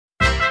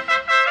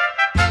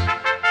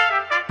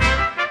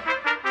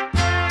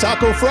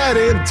Taco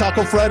Friday and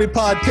Taco Friday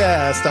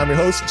podcast. I'm your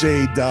host,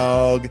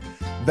 J-Dog.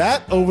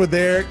 That over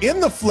there in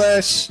the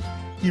flesh,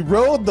 he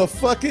rode the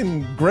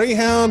fucking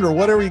Greyhound or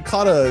whatever he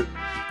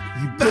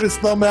put his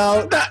thumb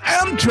out. The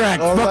Amtrak,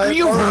 All fucker, right,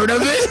 you've all heard of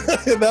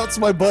right. it? That's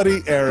my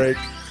buddy, Eric.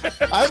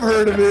 I've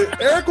heard of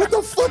it. Eric, what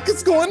the fuck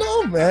is going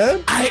on,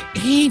 man?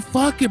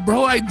 Fuck it,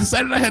 bro. I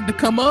decided I had to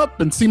come up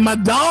and see my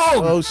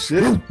dog. Oh,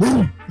 shit.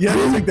 You had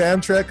to take the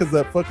Amtrak because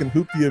that fucking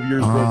hoopty of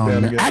yours broke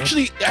down again.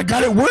 Actually, I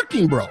got it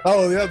working, bro.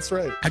 Oh, yeah, that's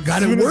right. I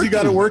got as it soon as working. you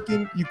got it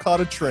working, you caught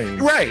a train.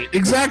 Right,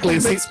 exactly.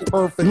 It makes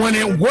perfect When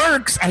sense. it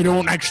works, I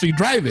don't actually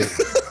drive it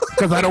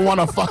because I don't want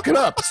to fuck it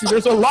up. See,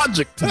 there's a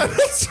logic to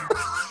it.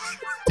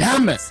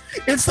 Damn it.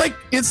 It's like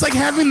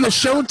having the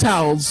show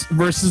towels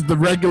versus the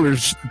regular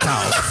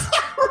towels.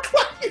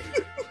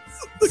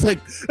 It's like,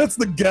 That's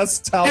the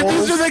guest towel. and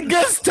these are the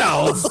guest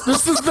towels.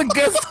 This is the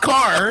guest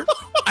car.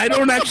 I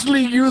don't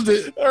actually use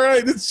it. All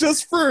right, it's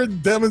just for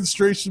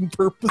demonstration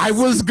purpose. I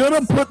was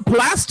gonna put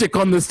plastic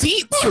on the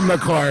seats in the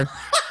car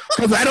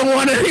because I don't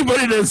want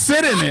anybody to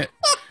sit in it.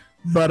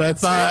 But I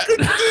thought, Get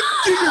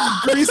your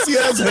greasy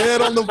ass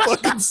head on the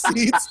fucking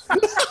seats.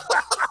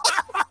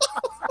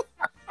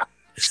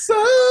 So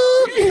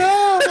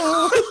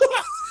low.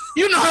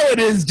 you know how it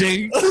is,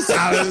 Jake. I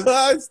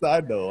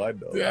know.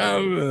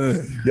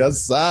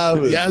 Yes,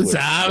 sabes. Yes,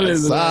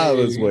 sabes,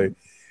 güey. way.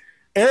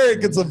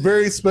 Eric, it's a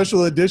very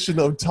special edition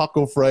of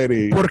Taco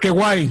Friday Porque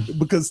why?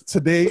 because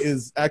today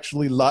is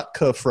actually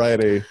Latka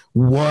Friday.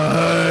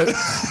 What?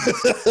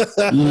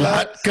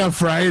 Latka On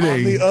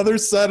Friday. the other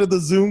side of the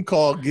Zoom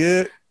call,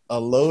 get a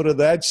load of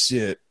that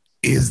shit.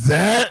 Is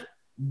that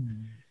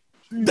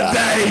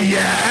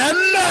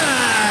Diana?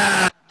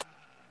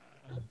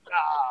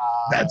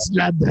 That's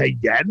not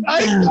Diana.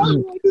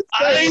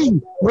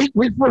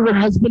 Wait for her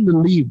husband to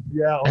leave.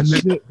 Yeah. And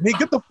then- shit. Hey,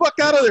 get the fuck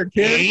out of there,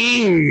 kid.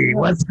 Hey,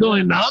 what's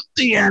going on,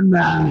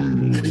 Diana?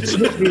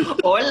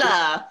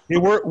 Hola. Hey,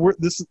 we're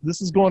this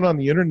is going on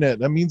the internet.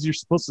 That means you're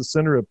supposed to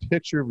send her a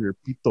picture of your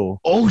pito.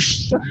 Oh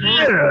shit.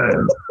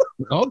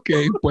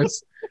 Okay,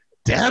 pues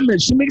damn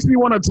it. She makes me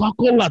want to talk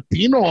all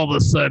Latino all of a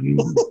sudden.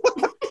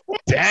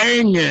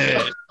 Dang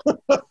it.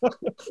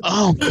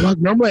 Oh fuck.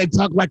 Normally I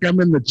talk like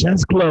I'm in the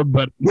chess club,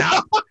 but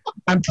now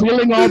I'm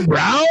feeling all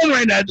brown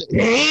right now.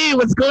 Hey,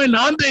 what's going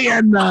on,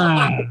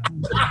 Diana?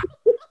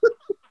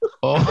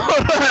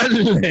 Oh,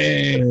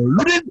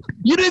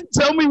 you didn't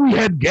tell me we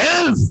had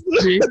guests.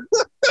 Shit.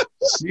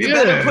 You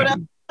better put up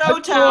show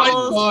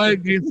towels. I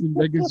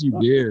guess you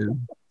did.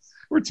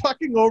 We're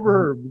talking over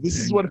her. This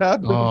is what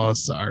happened. Oh,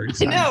 sorry.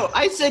 No,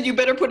 I said you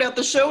better put out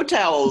the show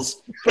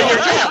towels for your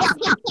guests.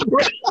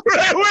 Where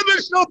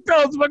the show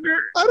towels, fucker?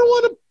 I don't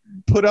want to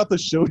put out the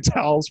show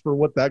towels for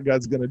what that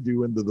guy's gonna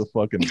do into the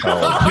fucking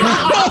towel.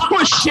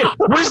 Oh shit!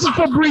 Where's the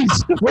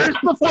Febreze? Where's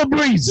the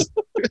Febreze?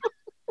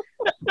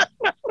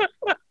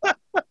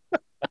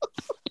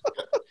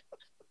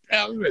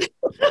 Damn it.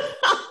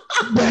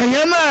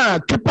 Diana,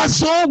 ¿qué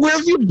pasó? Where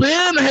have you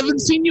been? I haven't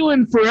seen you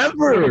in I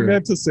forever.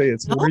 meant to say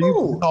it's where you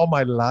Oh. been all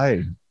my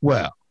life.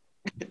 Well,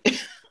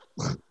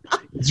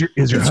 is your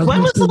husband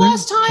When was still the there?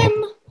 last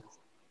time?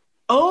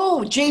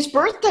 Oh, Jay's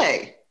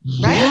birthday.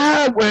 Right?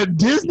 Yeah, we're at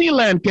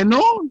Disneyland, que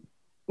no?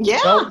 That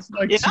Yeah. was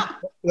like Yeah.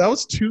 that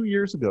was 2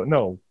 years ago.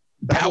 No,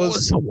 That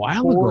was a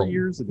while 4 ago.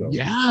 years ago.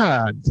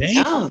 Yeah, damn,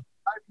 Yeah. 5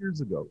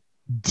 years ago.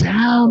 That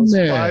damn was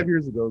it. 5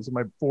 years ago. It was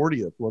my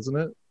 40th, wasn't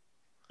it?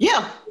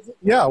 Yeah.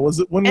 Yeah, was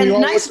it when And we all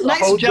nice- went to the nice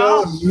Hojo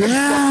job. and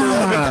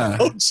Yeah.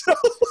 Hojo?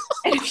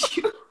 If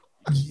you-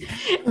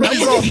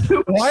 He's all,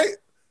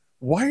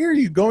 why are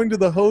you going to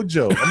the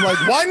Hojo? I'm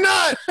like, why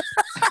not?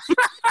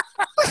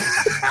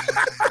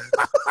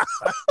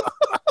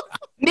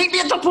 Meet me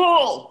at the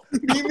pool.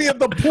 Meet me at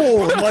the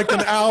pool in like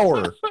an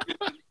hour.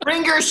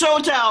 Bring your show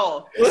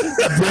towel.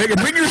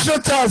 Bring your show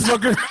towels,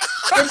 fucker.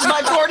 It's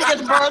my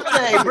 40th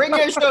birthday. Bring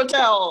your show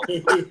towel.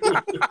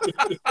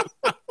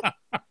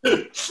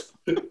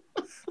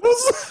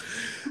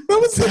 That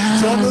was the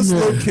Damn dumbest it.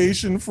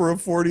 location for a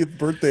 40th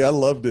birthday. I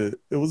loved it.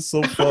 It was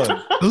so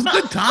fun. Those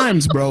good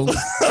times, bro.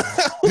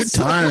 Good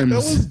times. That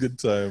was good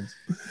times.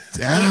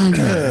 Damn it.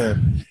 Yeah.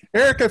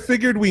 Eric, I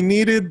figured we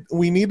needed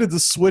to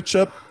switch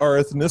up our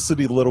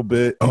ethnicity a little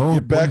bit and Oh,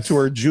 get back boy. to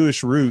our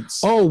Jewish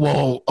roots. Oh,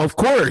 well, of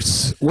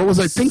course. What was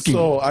I thinking?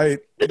 So I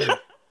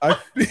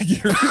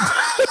figured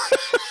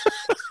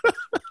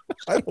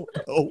I don't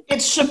know.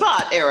 It's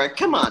Shabbat, Eric.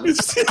 Come on.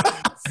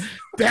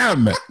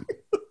 Damn it.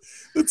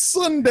 It's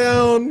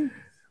sundown.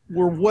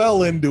 We're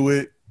well into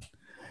it.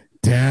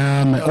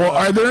 Damn it. Well,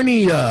 are there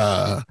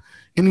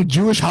any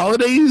Jewish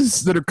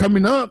holidays that are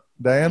coming up?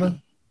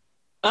 Diana?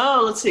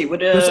 Oh, let's see. What?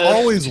 There's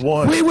always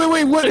one. Wait.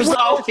 What? There's what?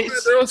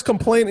 always. There was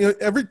complaining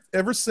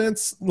ever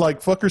since like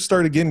fuckers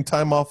started getting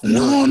time off. Work,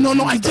 No.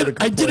 I started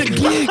did a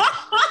complaining. gig.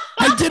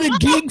 I did a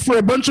gig for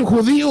a bunch of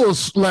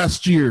judíos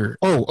last year.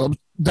 Oh,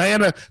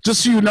 Diana,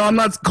 just so you know, I'm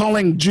not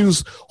calling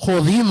Jews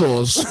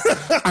jodidos.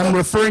 I'm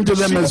referring to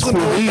them She as doesn't know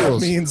what that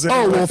judíos. means Oh,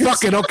 well, anyways.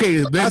 fuck it. Okay.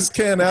 Then, Ask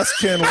Ken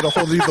what a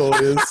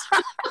jodido is.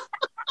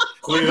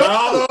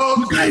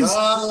 You guys,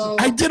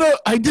 I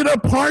did a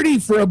party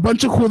for a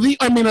bunch of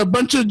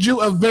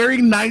a very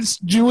nice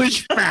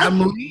Jewish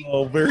family.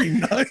 Oh, very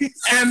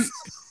nice.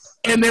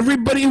 And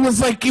everybody was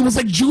like, it was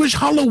like Jewish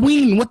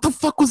Halloween. What the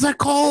fuck was that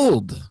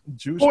called?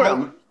 Jewish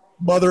Purim.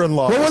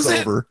 mother-in-law What was was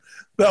it? over.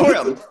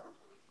 Purim.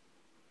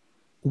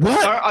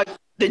 What?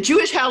 The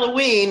Jewish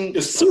Halloween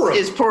is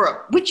Purim.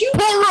 Would you?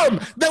 Purim.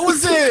 That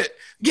was it.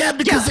 Yeah,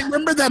 because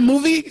remember that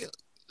movie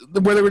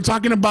where they were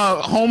talking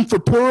about home for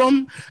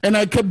Purim, and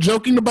I kept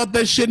joking about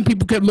that shit, and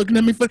people kept looking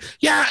at me for,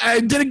 yeah, I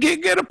did a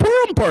gig at a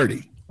Purim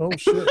party. Oh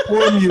shit,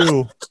 Purim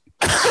you.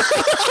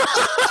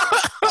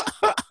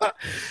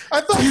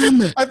 I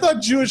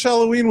thought Jewish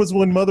Halloween was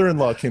when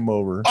mother-in-law came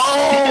over.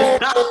 Oh,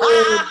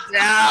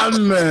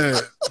 damn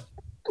it.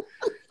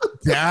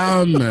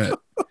 Damn it.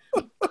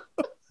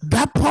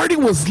 That party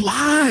was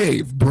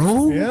live,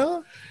 bro.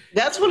 Yeah.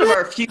 That's one of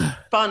our few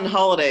fun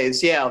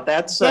holidays. Yeah,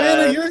 that's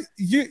Diana,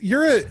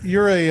 you're a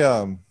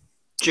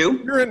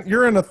Jew.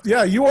 You're in a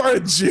you are a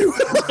Jew.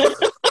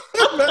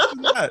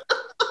 Imagine that.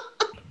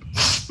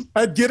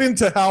 I'd get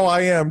into how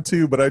I am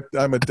too, but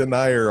I'm a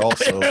denier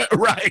also.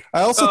 Right.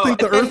 I also think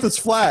the Earth is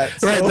flat.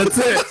 So. Right. That's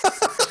it.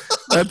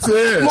 That's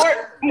it.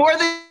 More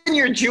than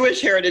your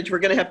Jewish heritage, we're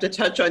going to have to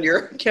touch on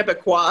your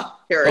Quebecois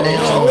heritage.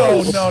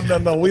 Oh,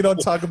 no. We don't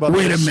talk about.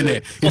 Wait a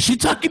minute. Is she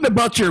talking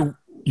about your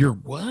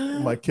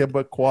what? My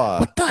Quebecois.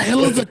 What the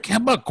hell is a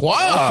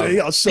Quebecois? Okay,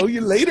 I'll show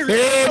you later.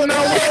 Hey,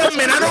 no, wait a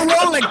minute. I don't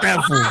roll like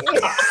that, fool.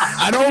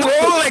 I don't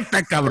roll like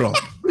that, cabrón.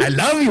 I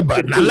love you,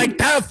 but not like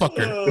that,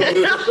 fucker.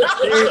 Hey,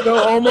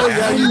 no, almost.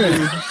 Yeah, you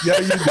do. Yeah,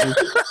 you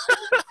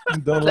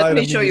do. Don't lie Let to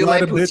me show you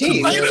my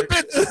poutine.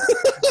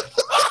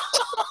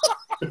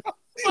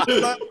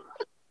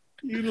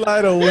 You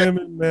lie to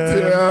women, man.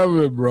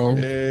 Damn it, bro.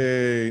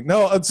 Hey,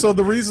 no. So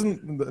the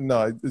reason,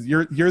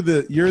 you're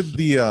the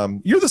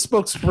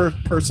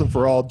spokesperson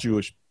for all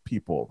Jewish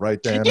people,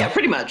 right, Dan? Yeah,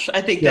 pretty much.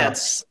 I think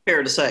that's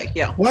fair to say.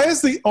 Yeah. Why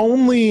is the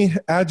only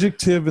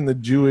adjective in the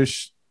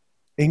Jewish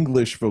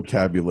English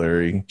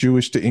vocabulary,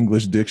 Jewish to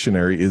English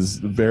dictionary, is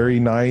very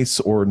nice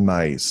or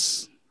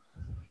nice?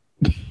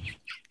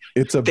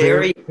 It's a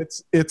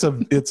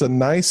it's a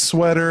nice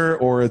sweater,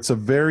 or it's a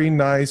very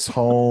nice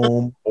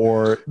home,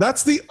 or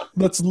that's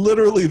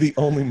literally the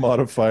only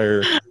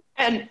modifier.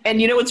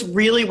 And you know what's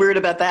really weird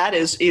about that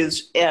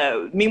is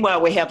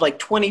meanwhile we have like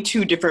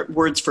 22 different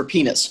words for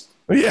penis.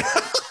 Yeah.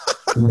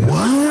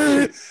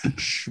 What?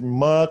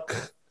 Schmuck.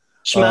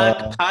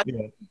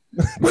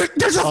 Wait,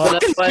 there's a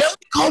fucking jelly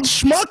called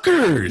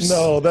Schmuckers.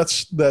 No,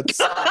 that's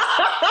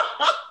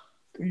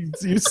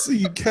you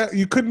see,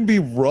 you couldn't be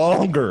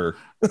wronger.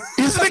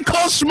 Isn't it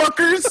called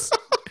Schmuckers?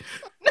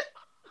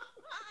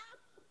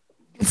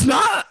 It's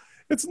not.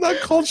 It's not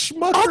called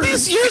Schmuckers. All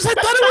these years I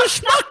thought it was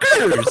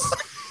Schmuckers.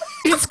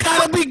 It's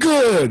gotta be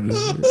good.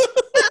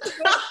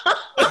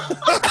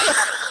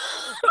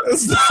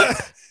 Is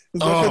that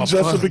the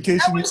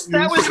justification?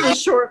 That was the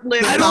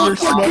short-lived. I don't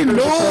fucking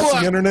know.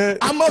 The internet.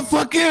 I'm a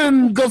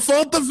fucking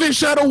gefilte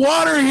fish out of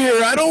water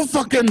here. I don't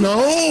fucking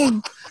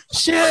know.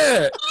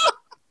 Shit.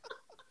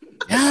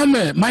 Damn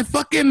it. My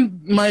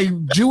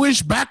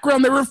Jewish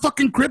background, they were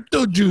fucking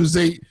crypto Jews.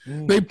 They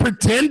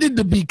pretended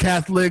to be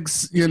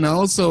Catholics,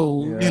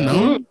 so.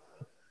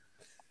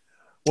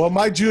 Well,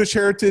 my Jewish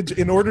heritage,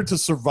 in order to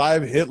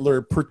survive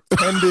Hitler,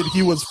 pretended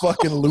he was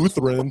fucking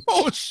Lutheran.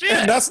 Oh, shit.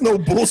 And that's no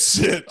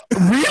bullshit.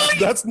 Really?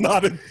 That's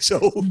not a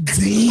joke.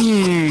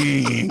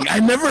 Dang. I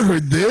never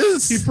heard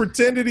this. He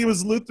pretended he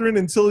was Lutheran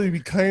until he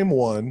became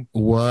one.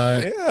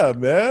 What? Yeah,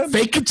 man.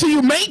 Fake it till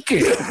you make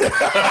it.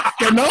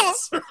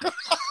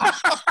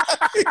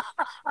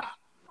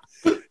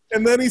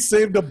 And then he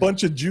saved a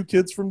bunch of Jew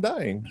kids from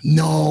dying.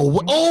 No.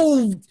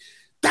 Oh,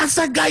 that's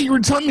that guy you were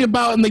telling me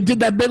about, and they did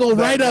that big old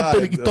write-up.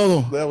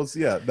 That was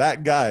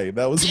that guy.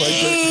 That was my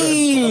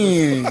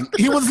Dang.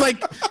 He was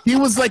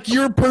like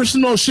your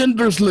personal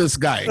Schindler's List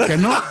guy,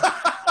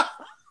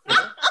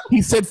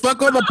 He said,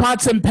 fuck all the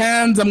pots and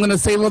pans, I'm going to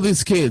save all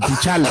these kids. I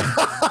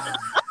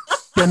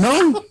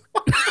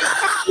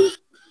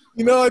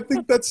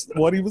think that's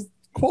what he was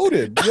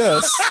quoted.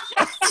 Yes.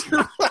 I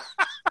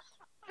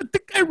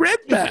think I read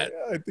that.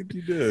 Yeah, I think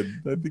you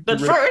did.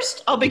 But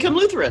first, I'll become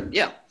Lutheran.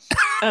 Yeah.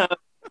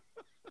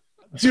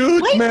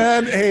 Dude,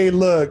 man, hey,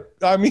 look,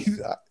 I mean,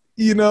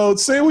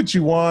 say what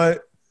you want.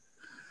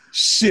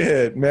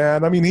 Shit,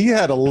 man. I mean, he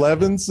had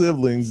 11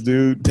 siblings,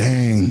 dude.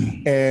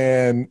 Dang.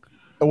 And,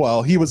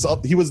 well, he was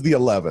the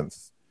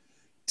 11th.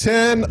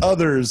 10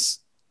 others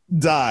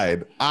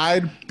died.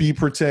 I'd be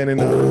pretending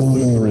I was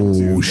Lutheran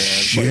too, man.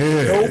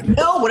 Shit.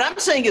 No, what I'm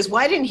saying is,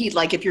 why didn't he,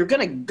 if you're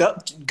going to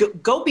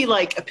go be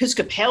like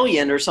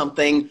Episcopalian or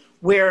something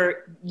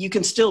where you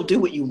can still do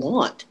what you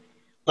want?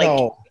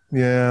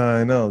 Yeah,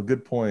 I know.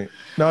 Good point.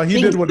 No,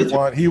 he did what he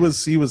wanted. He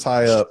was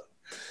high up.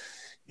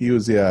 He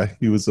was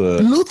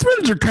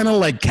Lutherans are kind of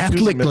like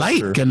Catholic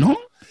light,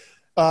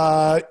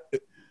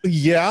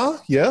 Yeah,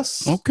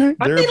 yes. Okay.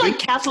 Aren't they like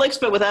Catholics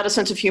but without a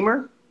sense of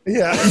humor?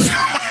 Yeah.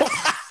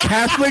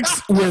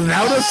 Catholics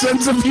without a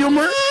sense of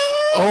humor?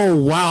 Oh,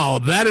 wow.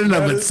 That in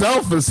of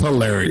itself is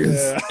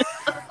hilarious. Yeah.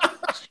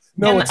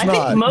 No, and it's I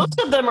not. think most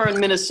of them are in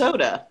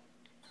Minnesota.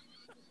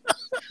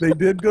 They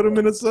did go to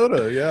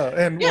Minnesota, yeah,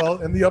 and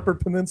in the Upper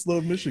Peninsula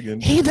of Michigan.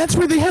 Hey, that's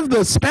where they have the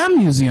spam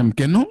museum,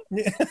 que no?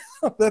 Yeah,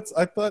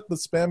 I thought the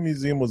Spam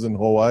Museum was in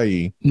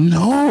Hawaii.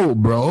 No,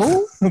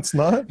 bro. It's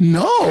not.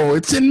 No,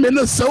 it's in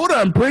Minnesota.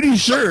 I'm pretty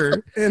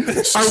sure.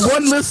 Our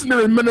one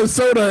listener in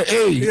Minnesota,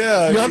 hey,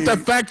 Yeah, you have to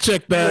fact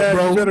check that,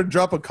 bro. You better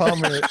drop a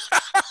comment.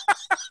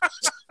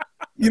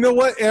 You know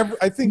what?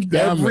 I think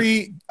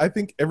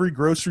every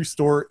grocery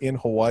store in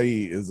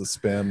Hawaii is a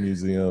Spam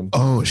museum.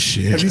 Oh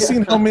shit! Have you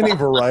seen how many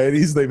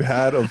varieties they've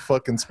had of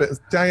fucking spam?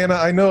 Diana,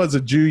 I know as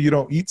a Jew you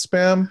don't eat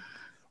spam,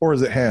 or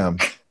is it ham?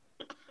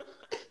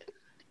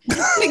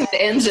 I think it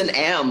ends in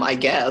M, I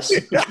guess.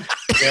 Yeah.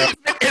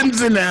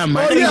 Ends in M.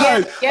 Oh,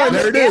 yeah,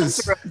 there it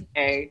is.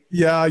 Okay.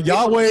 Yeah,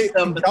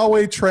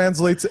 Yahweh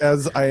translates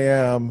as I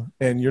am,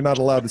 and you're not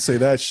allowed to say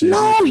that shit.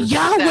 No,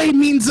 Yahweh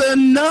means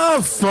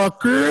enough,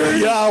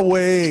 fucker.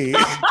 Yahweh.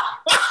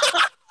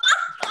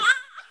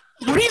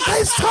 What are you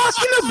guys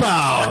talking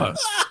about?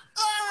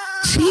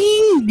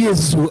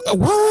 Jeez,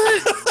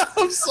 what?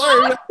 I'm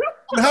sorry.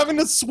 I'm having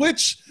to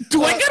switch.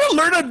 Do I gotta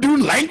learn a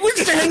new language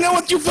to hang out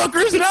with you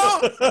fuckers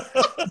now?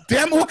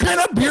 Damn, what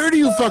kind of beer do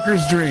you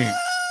fuckers drink?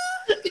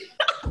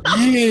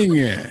 Dang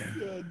it.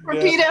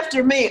 Repeat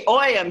after me.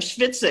 Oi, I'm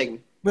schwitzing.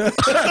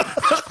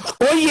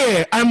 Oh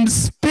yeah, I'm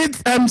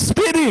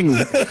spitting.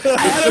 I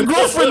had a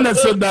girlfriend that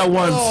said that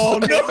once. Oh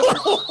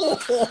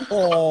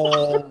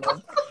no.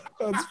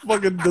 That's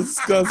fucking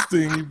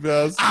disgusting, you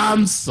bastard.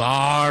 I'm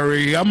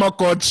sorry. I'm a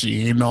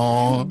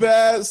cochino.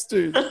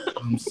 Bastard.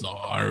 I'm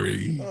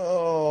sorry.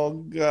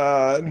 Oh,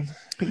 God.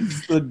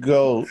 He's the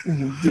GOAT.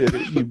 He did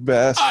it, you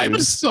bastard. I'm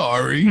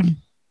sorry.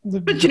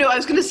 But I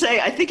was going to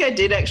say, I think I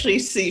did actually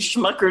see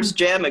Schmucker's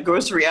Jam at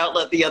Grocery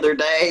Outlet the other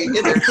day.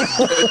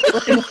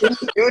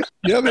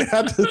 Yeah, they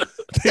had to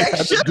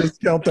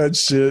discount that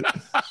shit.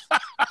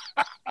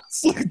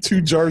 It's like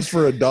 2 jars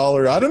for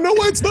 $1. I don't know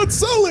why it's not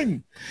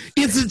selling.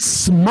 Is it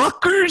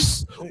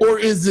Smuckers or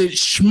is it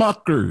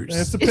Schmuckers?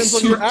 It depends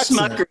on your accent.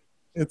 Smuckers.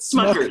 It's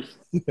Smuckers.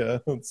 Yeah,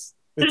 it's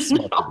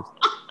Smuckers.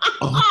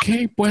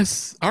 Okay,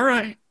 pues, all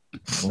right.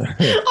 Although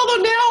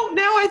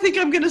now I think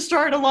I'm going to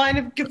start a line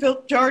of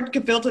jarred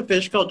gefilte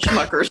fish called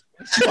Schmuckers.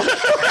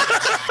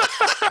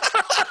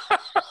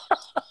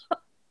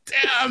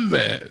 Damn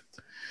it.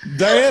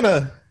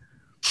 Diana,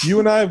 you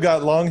and I have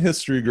got long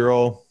history,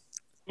 girl.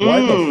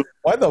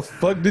 Why the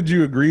fuck did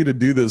you agree to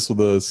do this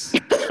with us?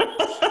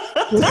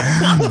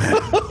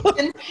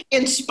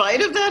 In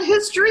spite of that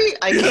history,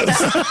 I guess.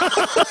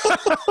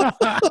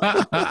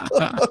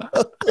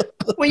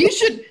 Well, you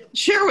should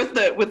share with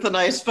the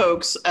nice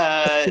folks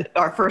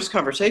our first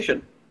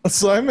conversation.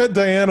 So I met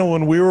Diana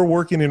when we were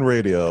working in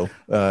radio,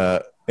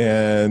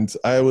 and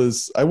I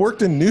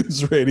worked in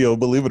news radio,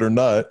 believe it or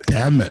not.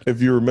 Damn it! If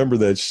you remember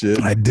that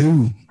shit, I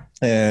do.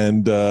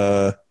 And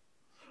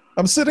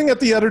I'm sitting at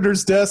the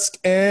editor's desk,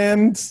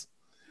 and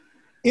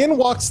in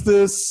walks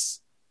this,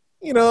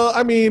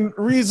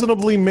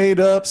 reasonably made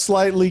up,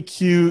 slightly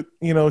cute,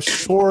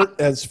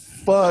 short as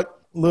fuck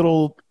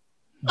little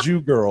Jew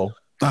girl.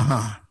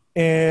 Uh-huh.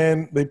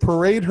 And they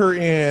parade her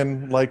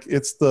in like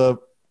it's they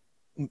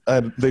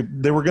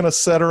were going to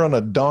set her on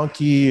a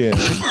donkey and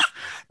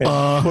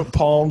put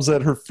palms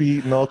at her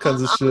feet and all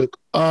kinds of shit.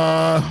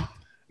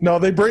 No,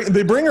 they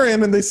bring her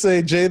in and they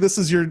say, Jay, this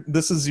is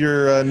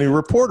your new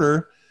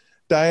reporter,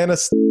 Diana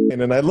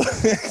and I look.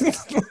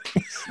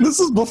 This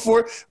is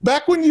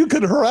back when you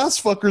could harass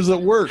fuckers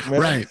at work,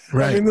 man. Right.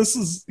 I mean, this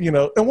is,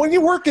 and when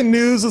you work in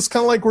news, it's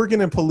kind of like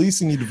working in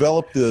policing. You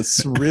develop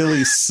this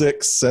really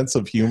sick sense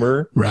of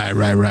humor. Right.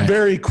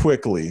 Very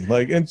quickly.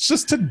 Like, it's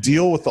just to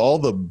deal with all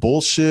the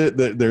bullshit.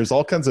 There's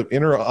all kinds of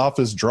inner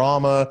office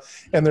drama,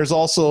 and there's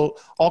also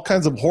all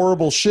kinds of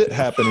horrible shit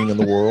happening in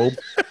the world,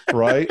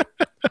 right?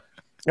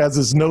 As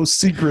is no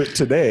secret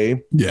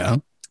today. Yeah.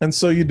 And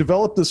so you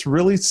develop this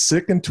really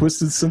sick and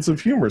twisted sense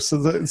of humor. So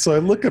I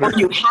look at her.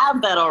 You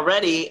have that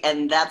already,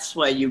 and that's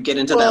why you get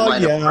into that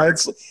line of work.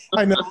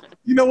 I know.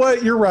 You know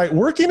what? You're right.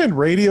 Working in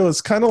radio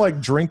is kind of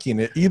like drinking.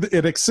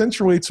 It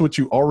accentuates what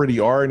you already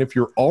are, and if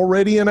you're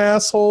already an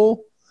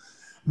asshole,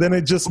 then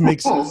it just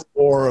makes you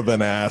more of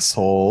an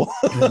asshole.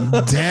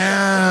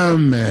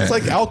 Damn it. It's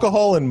like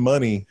alcohol and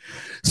money.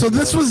 So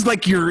this was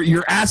like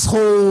your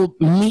asshole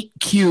meet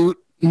cute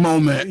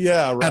moment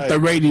at the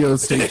radio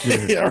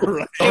station. Yeah,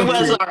 right. It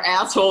was our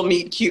asshole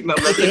meet cute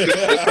moment.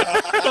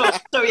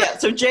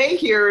 So Jay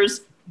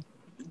hears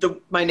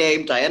my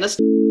name, Diana,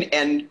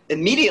 and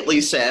immediately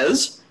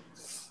says,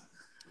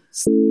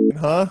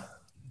 huh?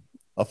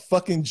 A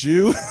fucking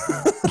Jew?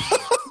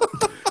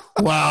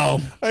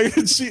 Wow. And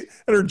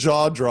her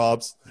jaw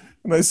drops.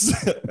 And I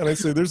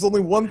say, there's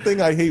only one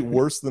thing I hate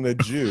worse than a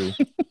Jew.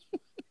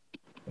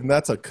 And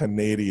that's a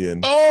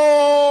Canadian.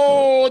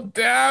 Oh,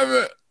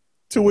 damn it.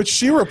 To which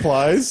she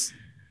replies,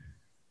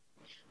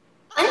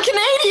 I'm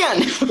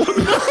Canadian.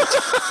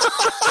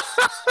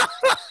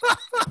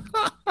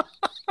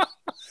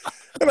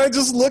 And I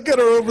just look at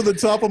her over the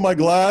top of my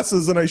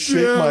glasses and I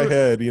shake my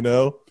head,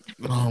 Oh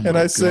and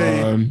I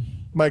say,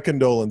 my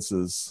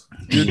condolences.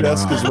 Your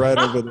desk is right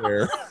over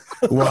there.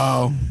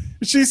 Wow.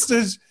 She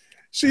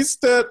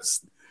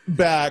steps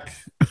back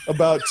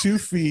about 2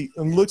 feet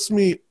and looks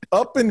me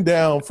up and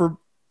down for,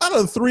 I don't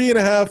know,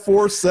 3.5,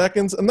 4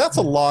 seconds. And that's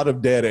a lot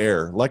of dead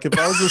air. Like if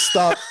I was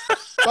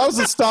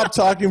to stop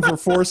talking for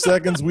 4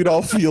 seconds, we'd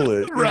all feel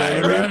it.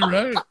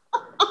 Right.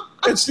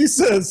 And she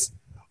says,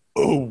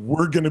 "Oh,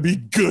 we're going to be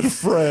good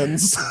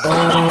friends."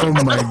 Oh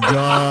my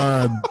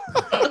God.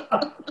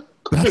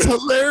 That's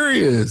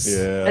hilarious.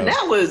 Yeah. And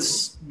that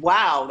was,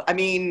 wow. I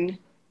mean,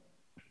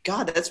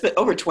 God, that's been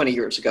over 20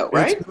 years ago,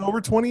 right? It's been over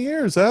 20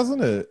 years,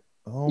 hasn't it?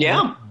 Oh,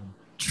 Yeah. man.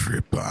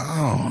 Trip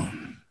out.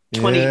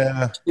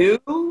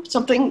 22,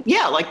 something.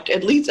 Yeah, like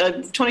at least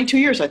 22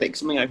 years, I think,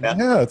 something like that.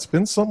 Yeah, it's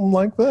been something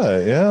like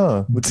that.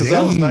 Yeah. Because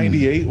that was Dang.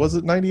 98. Was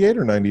it 98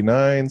 or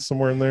 99?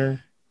 Somewhere in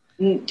there?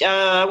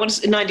 I want to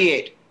say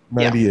 98.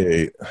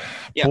 98.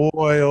 Yeah.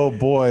 Boy, oh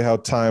boy, how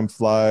time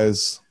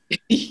flies.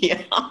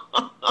 Yeah.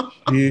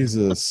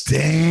 Jesus.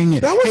 Dang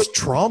it. That was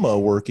trauma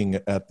working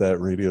at that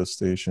radio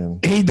station.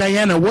 Hey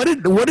Diana, what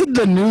did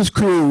the news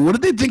crew? What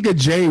did they think of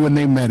Jay when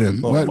they met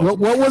him? Oh, What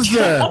was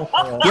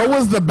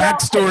the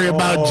backstory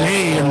about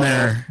Jay in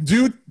there?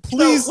 Dude,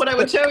 please, So what I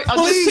would tell you, I'll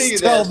just tell you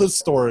please tell this. the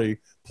story.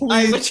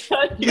 I would Please,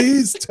 tell you.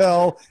 please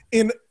tell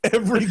in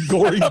every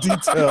gory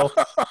detail.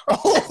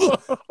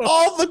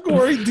 All the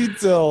gory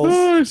details.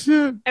 Oh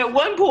shit! At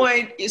one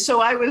point,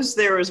 so I was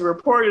there as a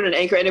reporter and an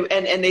anchor,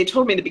 and they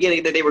told me in the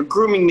beginning that they were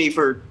grooming me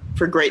for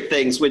great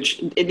things,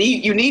 which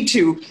you need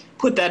to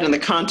put that in the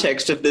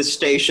context of this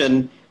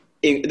station,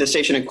 the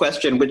station in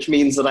question, which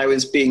means that I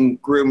was being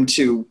groomed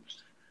to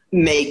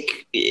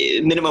make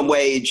minimum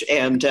wage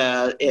and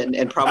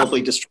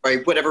probably destroy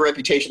whatever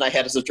reputation I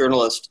had as a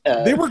journalist.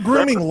 They were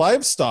grooming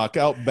livestock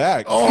out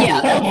back. Oh,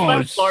 Yeah, that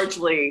was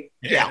largely,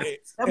 yeah.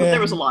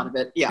 there was a lot of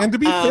it, yeah. And to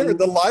be fair,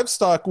 the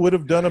livestock would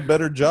have done a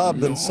better job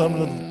than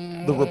some of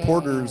the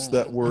reporters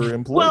that were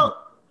employed. Well,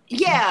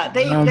 yeah,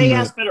 they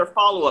asked better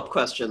follow-up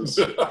questions,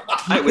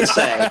 I would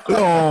say.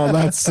 Oh,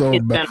 that's so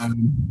It's bad.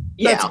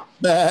 Yeah.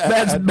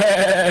 That's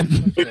bad.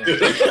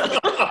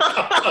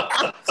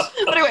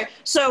 But anyway,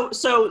 so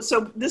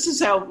this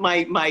is how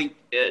my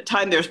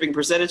time there is being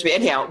presented to me.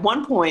 Anyhow, at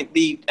one point,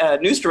 the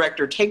news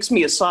director takes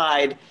me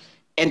aside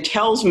and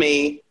tells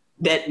me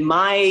that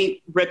my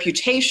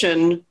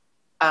reputation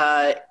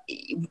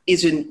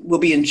will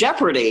be in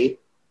jeopardy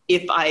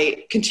if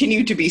I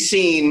continue to be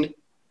seen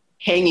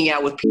hanging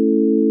out with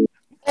people.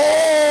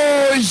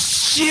 Oh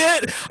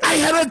shit! I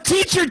had a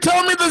teacher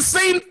tell me the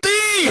same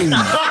thing.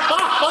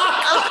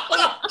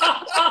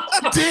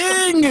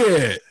 Dang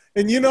it!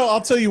 And I'll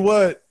tell you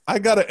what, I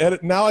gotta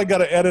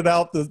edit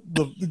out the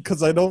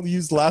because I don't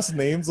use last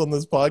names on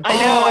this podcast. I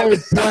know. I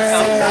was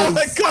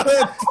I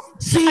gotta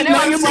see. I know,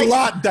 Now I was it's a like-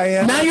 lot,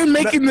 Diana. Now you're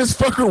making this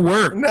fucker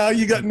work.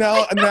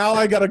 Now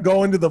I gotta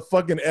go into the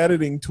fucking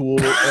editing tool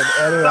and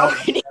edit out.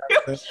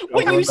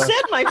 When you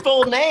said my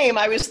full name,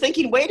 I was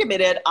thinking, wait a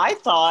minute, I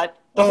thought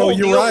the whole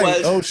you're deal right.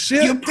 was Oh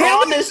shit! you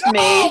promised me.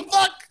 Oh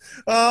fuck!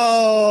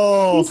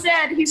 Oh.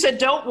 He said,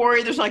 don't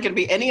worry, there's not going to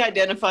be any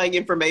identifying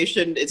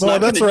information. It's No,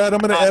 not that's gonna, right. I'm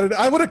gonna edit.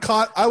 I would have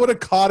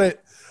caught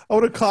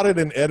it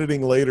in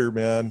editing later,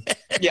 man.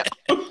 Yeah.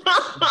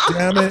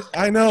 Damn it!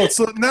 I know.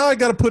 So now I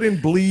got to put in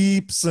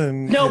bleeps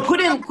and. No, put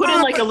in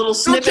like a little Don't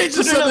snippet. change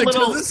the Put in a subject.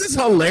 little. This is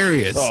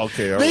hilarious. Oh,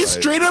 okay. All They right.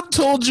 straight up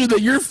told you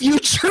that your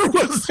future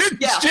was in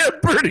Yeah.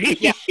 jeopardy.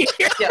 Yeah.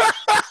 Yeah.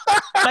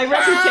 My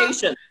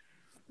reputation.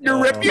 Your Oh.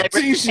 My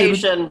reputation.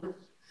 reputation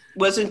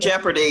was in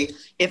jeopardy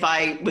if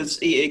I was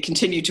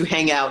continue to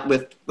hang out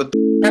with.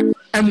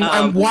 And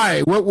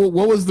why? What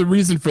was the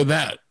reason for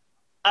that?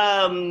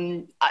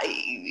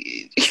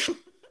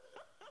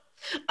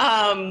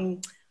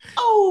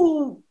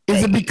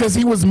 Is it because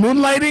he was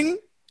moonlighting?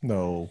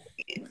 No,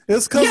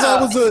 it's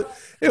because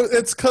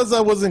it's because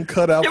I wasn't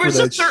cut out there for was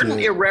a that certain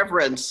shit.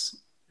 irreverence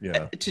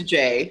Yeah. to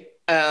Jay.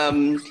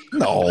 No.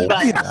 Get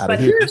outta But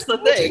here. here's the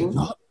thing.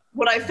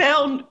 What I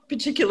found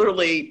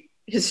particularly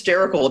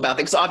hysterical about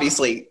things,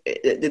 obviously,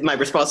 my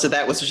response to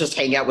that was to just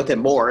hang out with him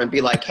more and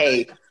be like,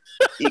 hey,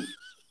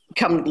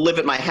 come live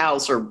at my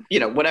house or,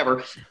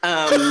 whatever.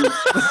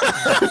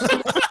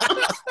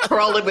 Or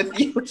I'll live with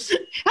you.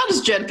 How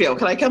does Jen feel?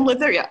 Can I come live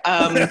there? Yeah.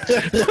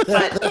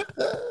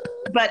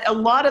 But a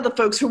lot of the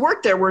folks who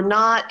worked there were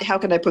not, how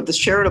can I put this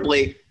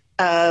charitably,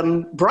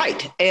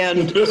 bright.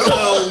 And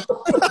so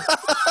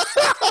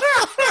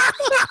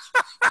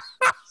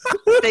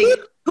they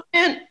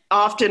couldn't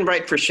often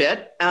write for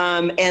shit,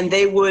 and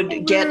they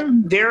would get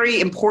very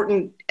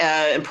important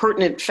and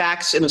pertinent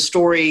facts in a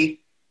story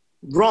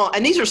wrong.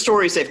 And these are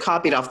stories they've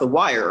copied off The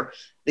Wire.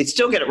 They'd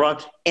still get it wrong.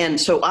 And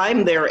so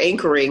I'm there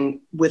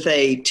anchoring with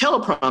a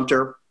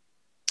teleprompter.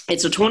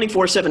 It's a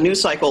 24/7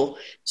 news cycle.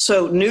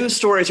 So news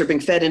stories are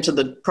being fed into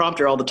the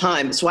prompter all the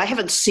time. So I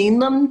haven't seen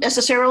them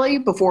necessarily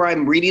before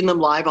I'm reading them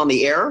live on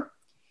the air.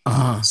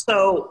 Uh-huh.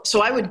 So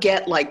I would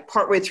get like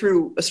partway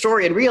through a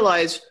story and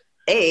realize,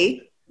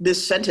 A,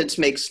 this sentence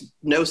makes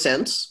no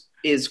sense,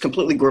 is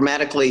completely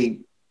grammatically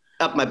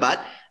up my butt.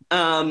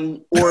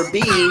 or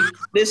B,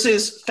 this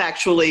is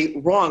factually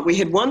wrong. We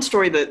had one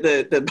story, the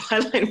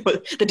byline,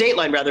 the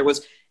dateline rather,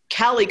 was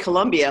Cali,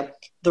 Colombia.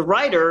 The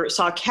writer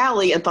saw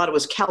Cali and thought it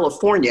was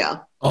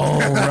California. Oh,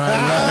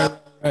 right.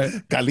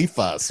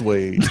 Califas,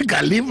 way.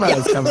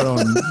 Califas,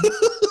 cabrón.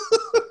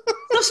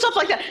 Stuff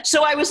like that.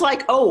 So I was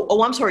like,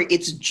 oh, I'm sorry.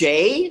 It's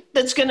Jay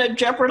that's going to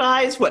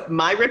jeopardize what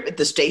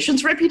the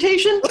station's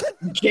reputation?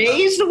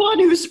 Jay's the one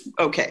who's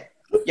okay.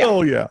 Yeah.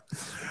 Oh yeah.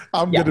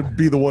 I'm going to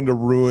be the one to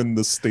ruin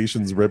the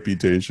station's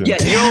reputation. Yeah,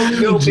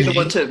 you'll be the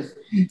one to.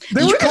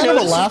 They were kind of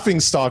a laughing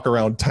stock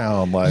around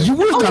town. Like, you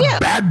were the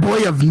bad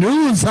boy of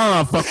news,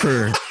 huh,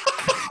 fucker?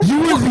 You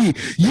were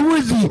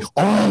the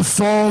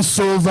enfant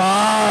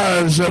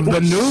sauvage of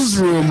the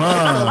newsroom,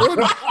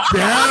 huh?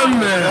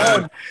 Damn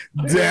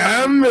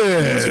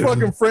it! He's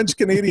fucking French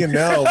Canadian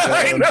now.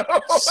 I know.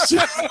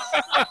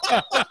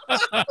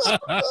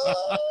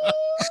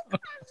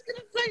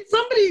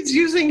 Somebody's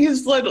using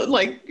his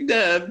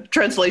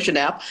translation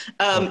app.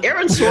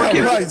 Aaron Sorkin.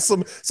 Yeah, right.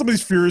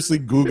 Somebody's furiously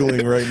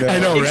Googling right now. I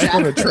know, right?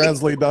 Exactly. On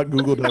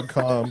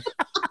translate.google.com.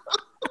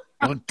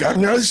 Oh, God,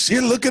 no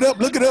shit. Look it up.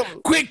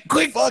 Quick.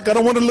 Fuck, I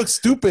don't want to look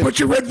stupid. Put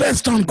your red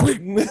vest on, quick.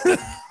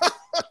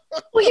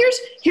 Well,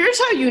 here's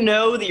how you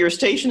know that your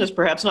station is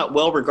perhaps not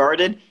well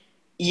regarded.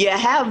 You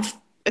have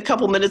a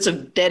couple minutes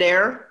of dead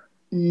air.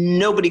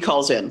 Nobody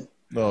calls in.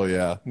 Oh,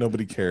 yeah.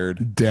 Nobody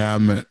cared.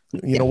 Damn it.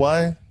 You know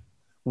why?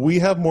 We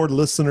have more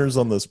listeners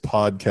on this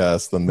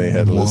podcast than they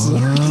had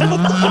listeners.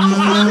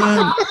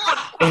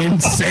 En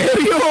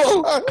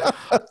serio?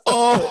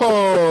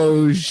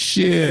 Oh,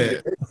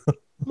 shit.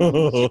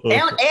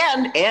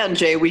 And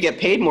Jay, we get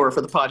paid more for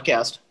the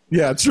podcast.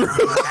 Yeah, true.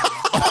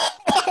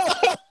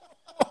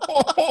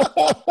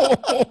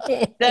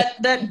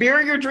 that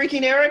beer you're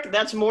drinking, Eric,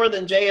 that's more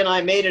than Jay and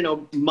I made in a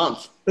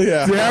month.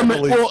 Yeah. Damn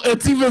it. Well,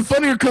 it's even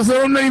funnier because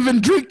I'm not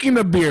even drinking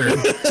a beer. Damn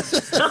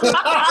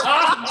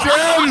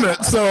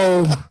it.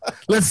 So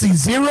let's see.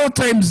 0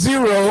 times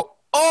 0.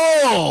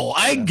 Oh,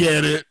 I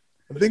get it.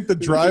 I think the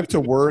drive to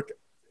work,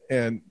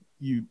 and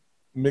you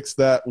mix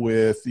that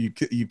with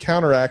you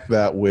counteract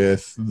that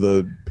with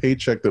the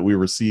paycheck that we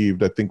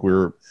received. I think we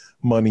were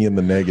money in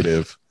the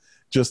negative,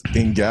 just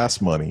in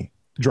gas money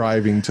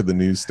driving to the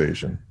news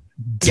station.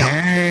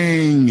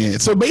 Dang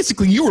it. So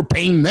basically you were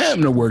paying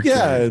them to work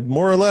there.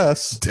 More or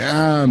less.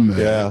 Damn it.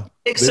 Yeah.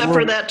 Except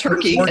for that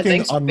turkey.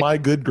 Working on my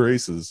good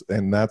graces,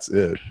 and that's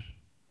it.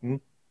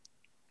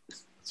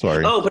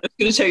 Sorry. Oh, but I was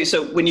going to tell you,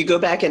 so when you go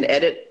back and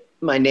edit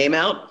my name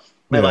out,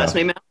 my last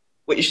name out,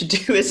 what you should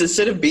do is,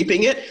 instead of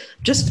beeping it,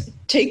 just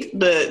take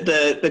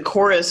the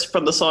chorus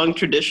from the song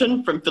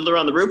Tradition from Fiddler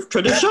on the Roof.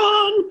 Tradition!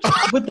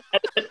 With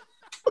that.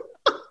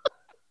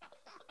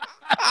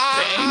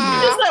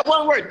 Just that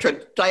one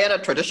word, Diana,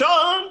 tradition.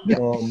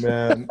 Oh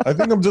man, I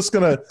think I'm just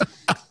gonna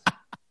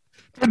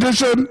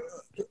tradition.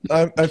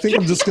 I think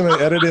I'm just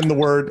gonna edit in the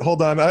word.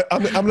 Hold on, I'm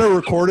gonna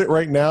record it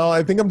right now.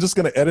 I think I'm just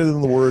gonna edit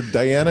in the word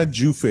Diana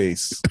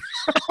Jewface.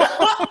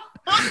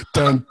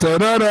 Dun, dun,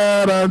 dun,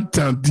 dun, dun,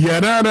 dun,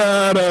 dun,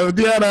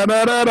 dun,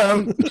 dun,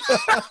 dun.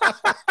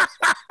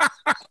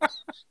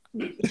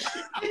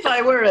 If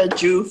I were a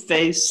Jew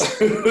face.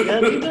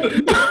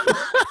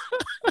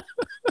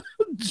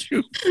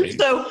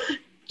 So,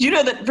 you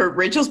know that for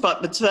Rachel's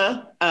bat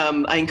mitzvah,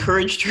 I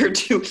encouraged her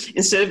to,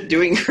 instead of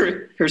doing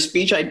her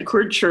speech, I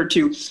encouraged her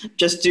to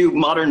just do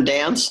modern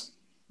dance.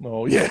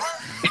 Oh, yeah.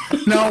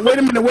 No, wait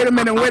a minute.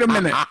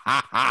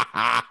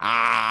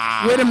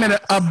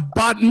 A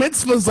bat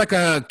mitzvah is like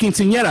a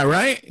quinceañera,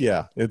 right?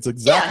 Yeah, it's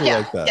exactly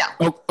like that. Yeah.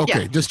 Oh,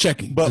 okay, just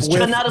checking. But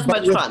not as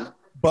much fun.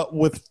 But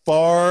with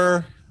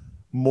far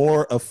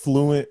more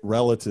affluent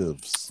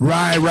relatives.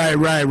 Right.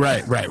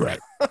 Right.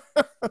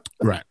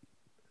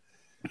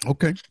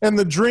 Okay. And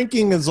the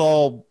drinking is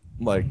all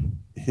like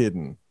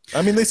hidden.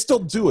 I mean, they still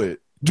do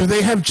it. Do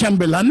they have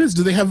chambelanes?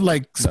 Do they have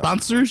like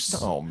sponsors?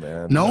 No,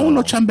 man.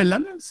 No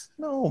chambelanes?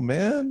 No,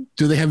 man.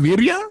 Do they have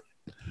birria?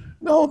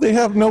 No, they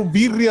have no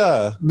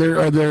birria.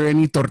 Are there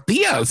any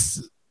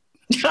tortillas?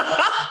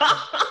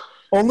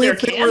 Only There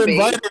if they can were be.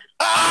 invited.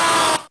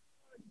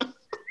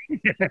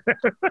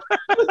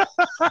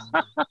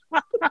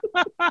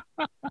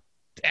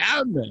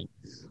 Damn it.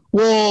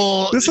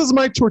 Well, This is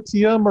my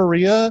tortilla,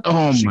 Maria.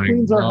 oh She my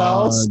cleans our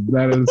house. God,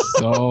 that is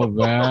so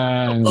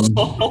bad.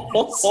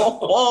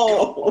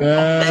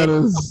 That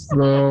is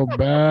so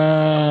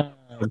bad.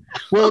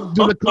 Well,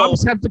 do the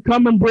cops have to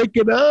come and break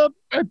it up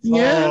at the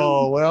end?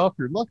 Oh, well, if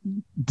you're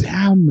lucky.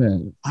 Damn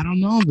it. I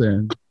don't know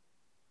then.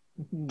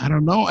 I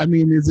don't know. I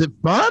mean, is it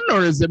fun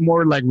or is it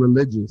more like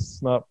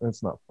religious?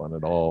 It's not fun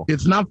at all.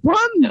 It's not fun?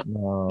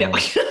 No.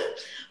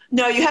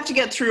 No, you have to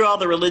get through all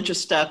the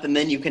religious stuff and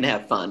then you can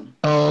have fun.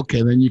 Oh,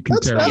 okay. Then you can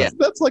That's, tear it. that's,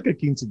 that's like a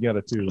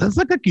quinceañera too. That's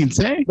like a quince.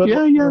 But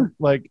Yeah.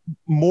 like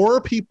more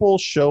people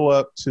show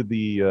up to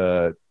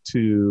the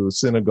to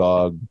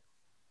synagogue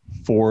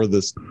for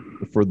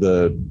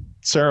the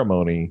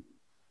ceremony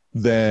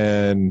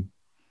than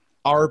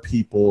our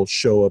people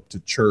show up to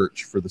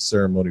church for the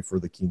ceremony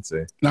for the quince.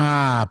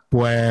 Ah,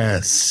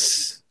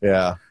 pues.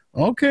 Yeah.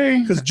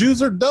 Okay. Because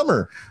Jews are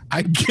dumber.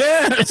 I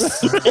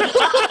guess.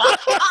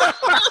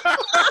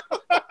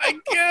 I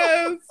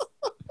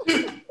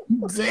guess.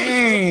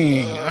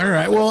 Dang. All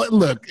right. Well,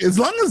 look, as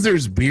long as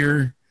there's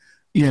beer,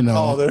 you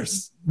know, Oh,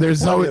 there's there's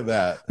plenty always of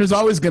that. there's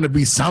always going to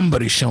be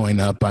somebody showing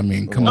up. I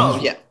mean, come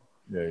on. Yeah.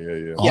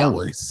 Yeah.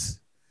 Always.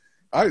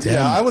 I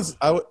Damn. was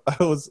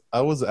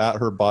at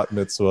her bat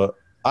mitzvah.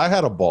 I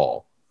had a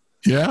ball.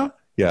 Yeah.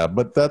 Yeah,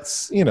 but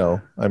that's,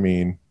 I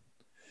mean,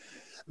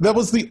 that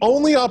was the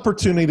only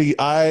opportunity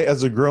I,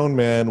 as a grown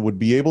man, would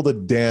be able to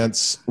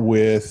dance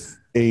with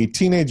a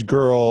teenage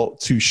girl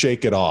to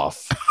shake it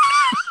off.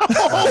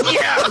 Oh,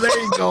 yeah. There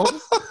you go.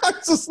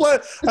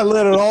 I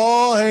let it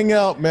all hang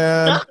out,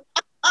 man.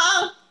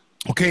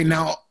 Okay.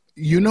 Now,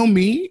 you know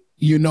me.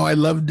 You know I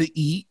love to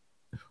eat.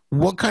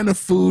 What kind of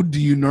food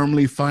do you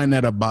normally find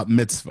at a bat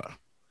mitzvah?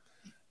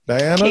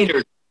 Diana?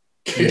 Catered.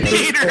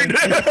 Catered.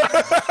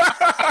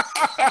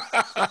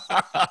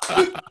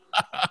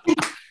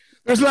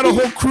 There's not a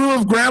whole crew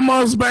of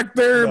grandmas back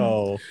there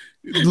No.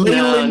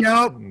 ladling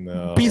out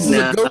No. pieces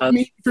of goat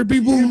meat for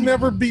people. You'd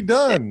never be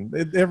done.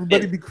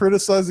 Everybody be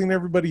criticizing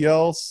everybody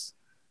else.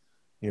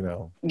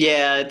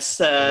 Yeah, it's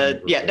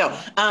yeah, no.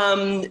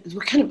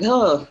 We're kind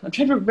of I'm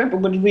trying to remember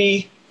when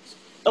we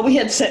had well,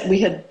 yeah,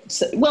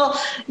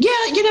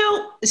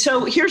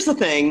 so here's the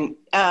thing.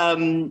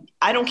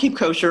 I don't keep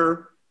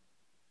kosher.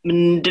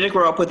 Didn't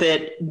grow up with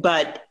it,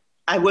 but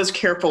I was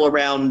careful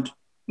around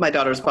my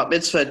daughter's bat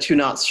mitzvah to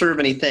not serve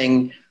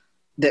anything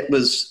that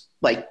was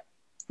like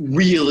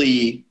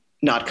really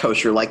not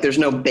kosher. Like there's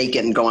no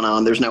bacon going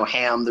on, there's no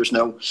ham, there's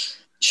no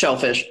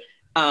shellfish.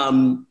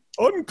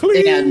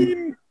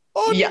 Unclean.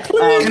 Yeah,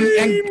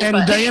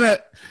 and Diana,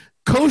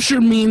 kosher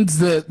means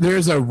that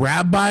there's a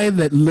rabbi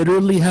that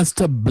literally has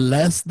to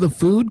bless the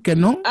food, que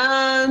no?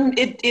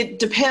 It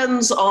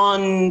depends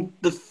on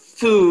the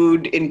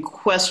food in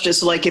question.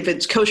 So like if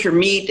it's kosher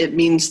meat, it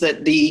means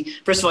that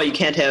first of all, you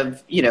can't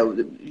have,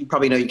 you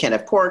probably know you can't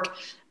have pork.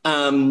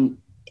 And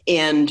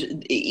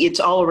it's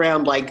all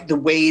around like the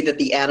way that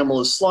the animal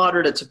is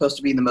slaughtered. It's supposed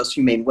to be in the most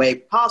humane way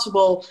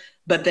possible.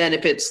 But then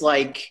if it's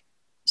like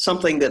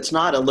something that's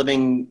not a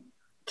living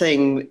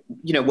thing,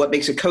 what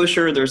makes it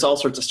kosher, there's all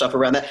sorts of stuff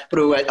around that.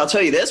 But I'll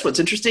tell you this, what's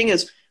interesting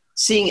is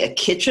seeing a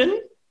kitchen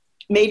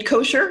made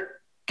kosher,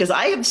 because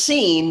I have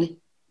seen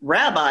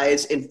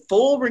rabbis in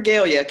full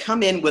regalia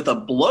come in with a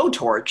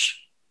blowtorch.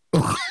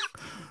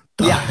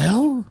 The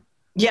hell?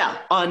 Yeah,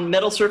 on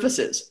metal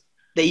surfaces.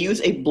 They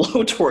use a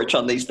blowtorch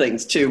on these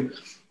things to,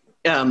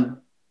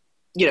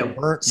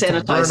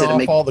 sanitize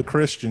burn it. off all the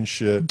Christian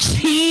shit.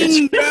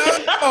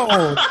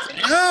 No,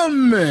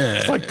 damn it.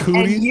 It's like And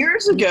cootie.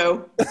 years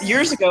ago,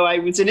 I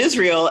was in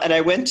Israel and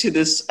I went to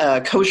this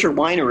kosher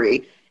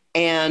winery.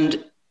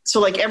 And so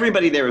like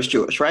everybody there is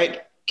Jewish,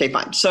 right? Okay,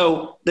 fine.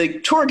 So the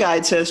tour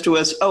guide says to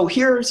us,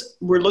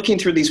 we're looking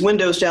through these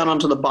windows down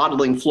onto the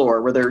bottling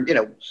floor where they're,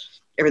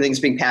 everything's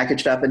being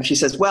packaged up. And she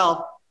says,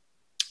 well,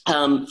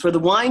 for the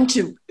wine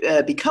to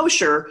be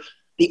kosher,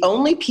 the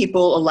only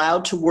people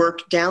allowed to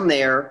work down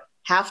there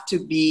have to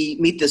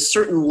meet this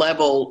certain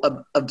level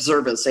of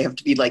observance. They have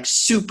to be like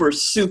super,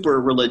 super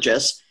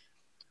religious.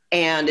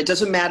 And it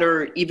doesn't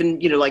matter even,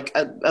 like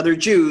other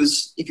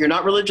Jews, if you're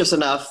not religious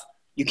enough,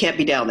 you can't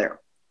be down there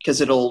because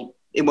it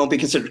won't be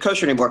considered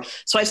kosher anymore.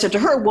 So I said to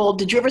her, well,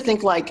 did you ever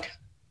think like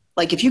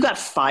if you got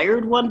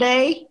fired one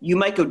day, you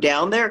might go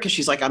down there? Because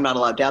she's like, I'm not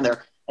allowed down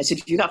there. I said,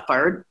 if you got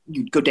fired,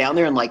 you'd go down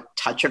there and like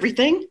touch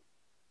everything?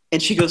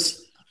 And she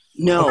goes,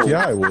 no.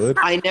 Yeah, I would.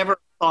 I never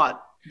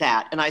thought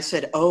that. And I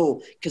said,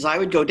 because I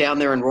would go down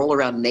there and roll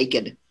around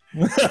naked.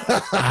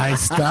 I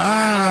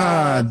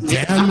stop.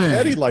 Damn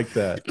Eddie it. like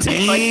that.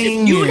 Dang Like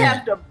you'd it.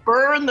 have to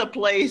burn the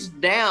place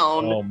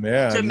down Oh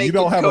man, to make you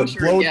don't it have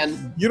kosher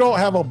again. you don't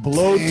have a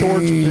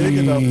blowtorch big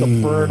enough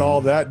to burn all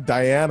that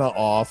Diana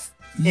off.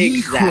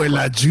 Exactly. Hijo,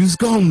 la Jews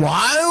gone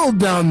wild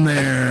down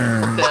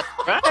there. That's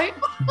right.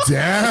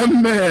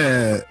 Damn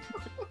it.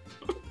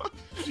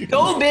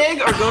 Go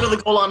big or go to the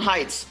Golan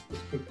Heights.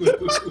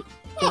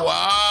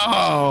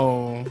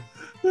 Wow.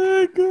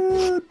 Hey,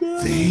 good.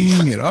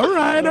 Dang it. All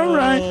right.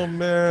 Oh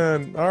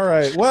man. All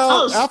right.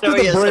 Well, after show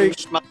the you some break,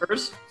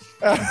 schmuckers.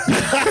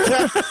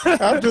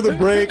 after the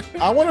break,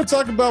 I want to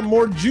talk about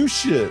more Jew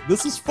shit.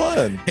 This is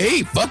fun.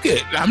 Hey, fuck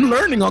it. I'm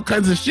learning all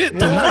kinds of shit Yeah,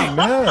 tonight.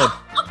 man.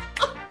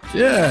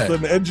 Yeah. It's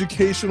an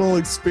educational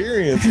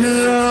experience.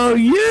 Hell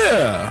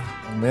yeah.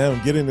 Man,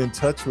 I'm getting in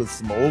touch with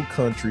some old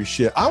country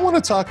shit. I want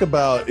to talk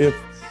about if,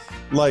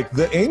 like,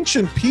 the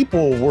ancient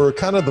people were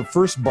kind of the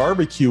first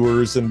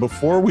barbecuers, and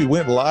before we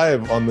went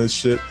live on this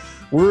shit,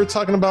 we were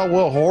talking about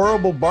what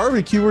horrible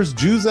barbecuers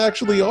Jews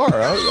actually are.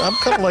 I'm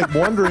kind of like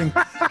wondering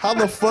how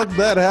the fuck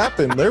that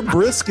happened. Their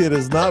brisket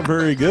is not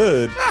very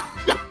good.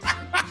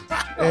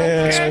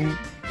 And,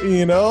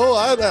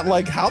 I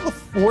like,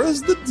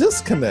 where's the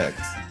disconnect?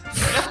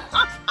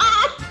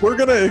 We're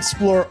going to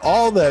explore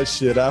all that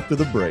shit after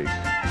the break.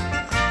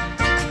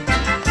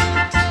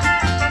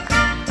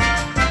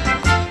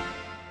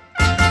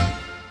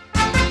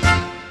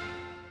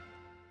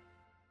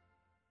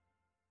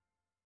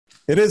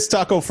 It is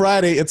Taco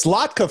Friday. It's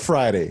Latka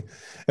Friday.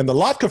 And the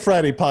Latka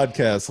Friday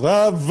podcast.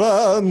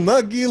 Hava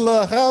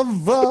Nagila, have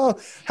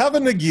a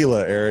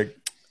Nagila, Eric.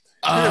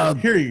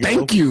 Here you go.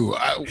 Thank you.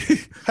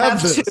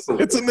 Have this. It's a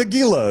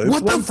Nagila. It's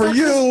What the one for fuck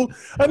you.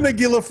 A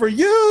Nagila for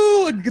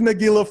you. A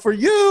Nagila for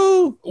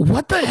you.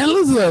 What the hell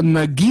is a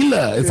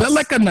Nagila? Is that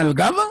like a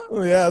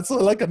nalgada? Yeah, it's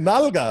like a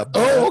nalga.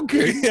 Oh,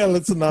 okay. Yeah,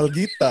 it's a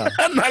nalgita.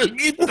 A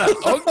nalguita.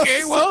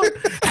 Okay, well,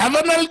 have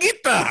a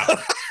nalguita.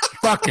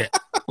 Fuck it.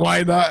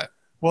 Why not?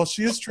 Well,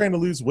 she is trying to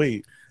lose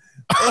weight.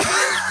 to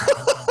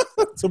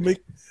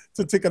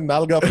take a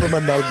nalga from a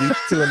nalgita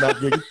to a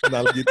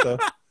nalgita.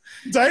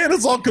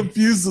 Diana's all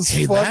confused as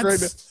fuck right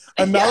now.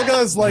 A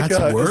nalga is like it's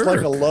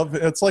like a love.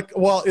 It's like,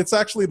 well, it's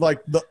actually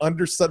like the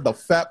underside, the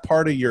fat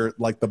part of your,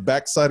 like the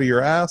backside of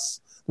your ass,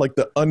 like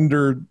the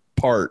under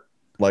part,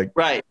 like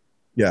right.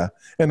 Yeah,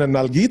 and a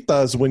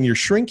nalgita is when you're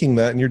shrinking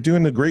that, and you're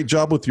doing a great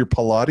job with your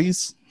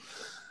Pilates.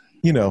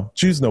 You know,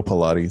 Jews know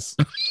Pilates.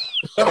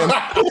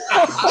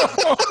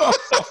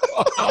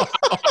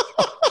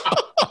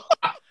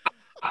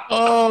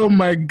 Oh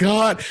my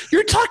God.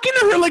 You're talking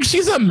to her like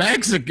she's a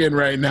Mexican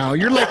right now.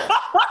 You're like,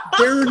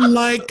 they're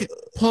like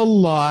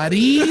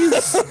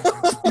Pilates.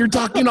 You're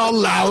talking all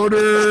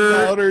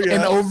louder yeah.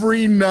 and over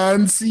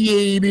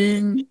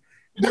enunciating.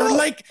 They're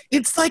like,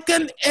 it's like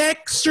an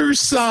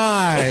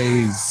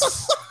exercise.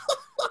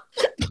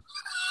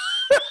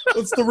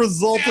 What's the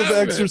result of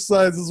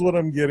exercise is what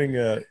I'm getting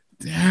at.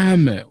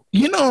 Damn it.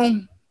 You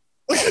know.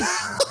 I'm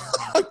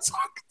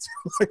talking to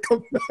you like a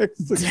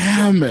Mexican.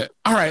 Damn it.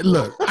 All right,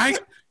 look.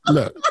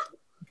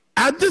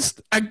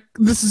 This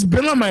has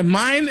been on my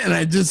mind, and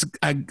I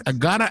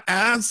gotta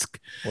ask.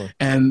 What?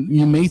 And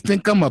you may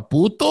think I'm a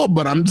puto,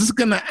 but I'm just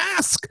gonna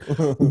ask.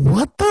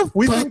 What the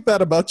We fuck? think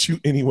that about you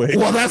anyway.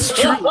 Well, that's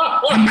true.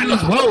 I might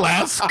as well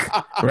ask,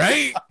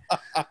 right?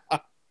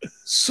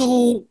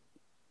 So,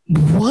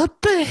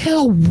 what the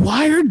hell?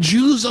 Why are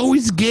Jews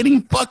always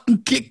getting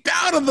fucking kicked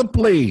out of the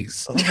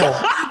place?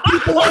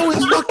 People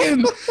always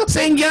fucking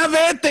saying,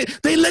 "Yeah,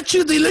 they let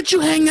you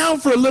hang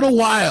out for a little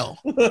while,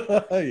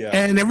 Yeah.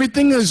 and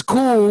everything is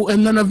cool."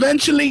 And then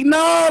eventually,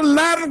 no,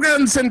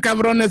 lárganse,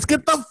 cabrones,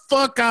 get the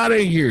fuck out of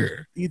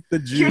here. Eat the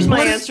Jews. Here's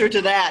my answer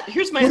to that.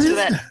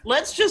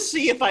 Let's just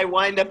see if I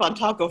wind up on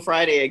Taco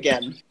Friday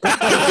again.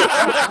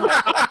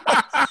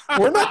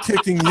 We're not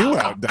kicking you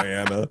out,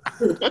 Diana.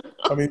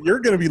 I mean, you're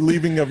going to be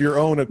leaving of your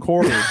own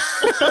accord.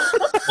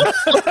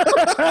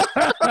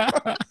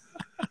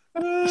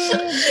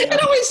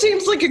 It always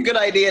seems like a good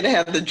idea to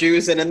have the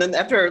Jews in, and then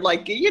after,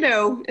 like, you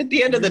know, at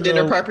the end of the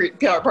dinner party,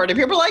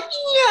 people are like,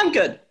 "Yeah, I'm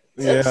good."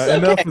 Yeah,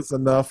 enough is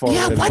enough.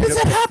 Yeah, already. why does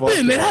that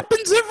happen? It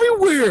happens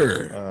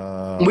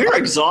everywhere. We're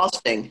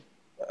exhausting.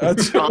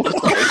 Honestly.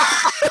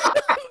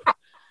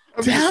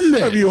 Damn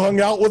it! Have you hung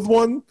out with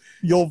one?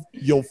 You'll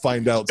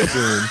find out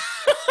soon.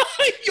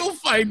 You'll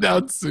find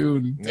out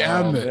soon.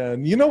 Damn it!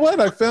 Man. You know what?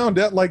 I found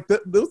out like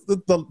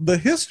the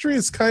history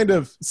is kind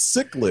of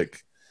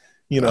cyclic.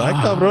 You know, I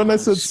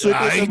said cyclic.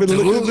 I've been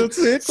looking at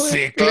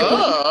cyclic.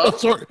 Oh,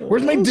 sorry.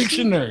 Where's my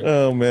dictionary?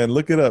 Oh man,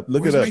 look it up.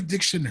 Where's my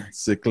dictionary?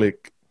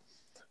 Cyclic.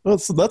 Well,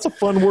 so that's a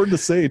fun word to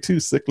say too.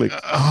 Cyclic.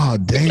 Oh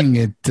dang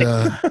it!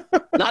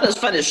 Not as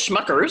fun as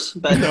Schmuckers,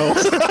 but No.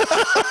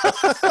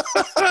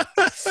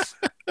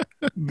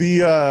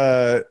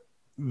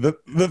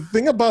 The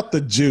thing about the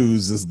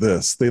Jews is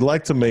this: they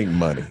like to make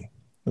money.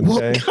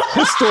 Okay,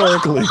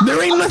 historically, there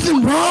ain't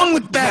nothing wrong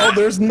with that.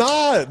 no, there's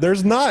not.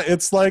 There's not.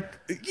 It's like,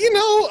 you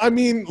know, I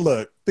mean,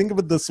 look, think of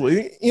it this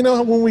way. You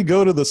know, when we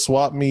go to the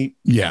swap meet,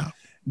 Yeah.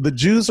 the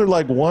Jews are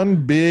like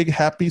one big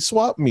happy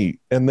swap meet,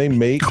 and they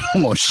make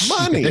Oh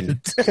money.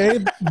 shit!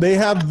 Okay, they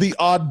have the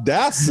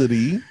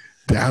audacity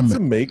Damn to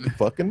it! make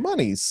fucking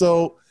money.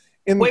 So,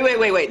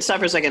 wait. Stop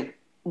for a second.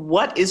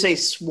 What is a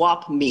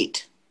swap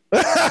meet?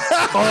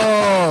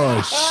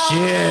 Oh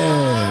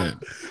shit!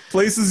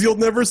 places you'll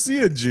never see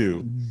a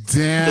Jew.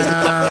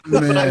 Damn That's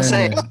what I'm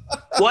saying. it!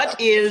 What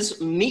is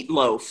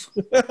meatloaf?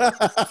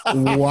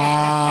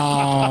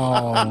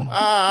 Wow!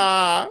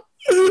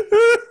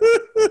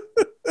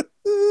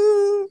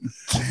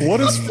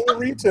 What is full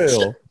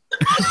retail?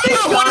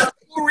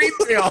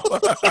 Retail.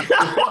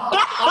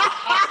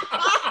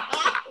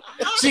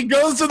 She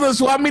goes to the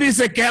swap meet y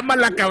se quema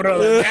la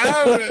cabrona.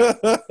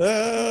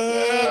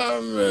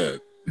 Damn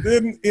it.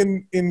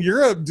 In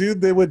Europe,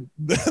 dude, they would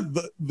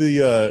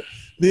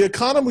the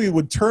economy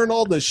would turn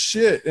all the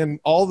shit, and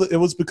it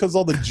was because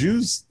all the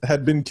Jews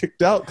had been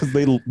kicked out because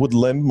they would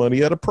lend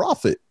money at a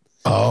profit.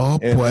 Oh,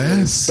 And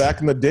pues.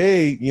 back in the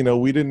day, you know,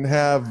 we didn't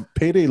have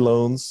payday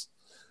loans,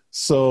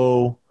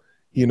 so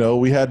you know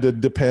we had to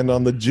depend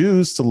on the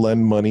Jews to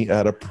lend money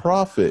at a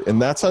profit,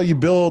 and that's how you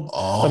build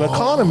an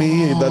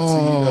economy. That's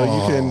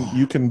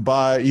you can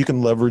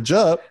leverage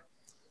up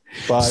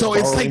by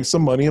borrowing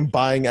some money and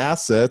buying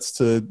assets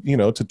to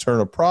turn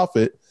a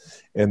profit,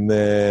 and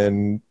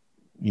then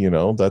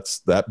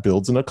that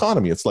builds an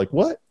economy. It's like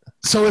what?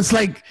 So it's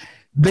like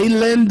they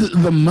lend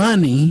the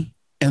money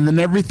and then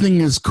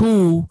everything is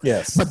cool.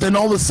 Yes. But then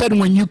all of a sudden,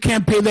 when you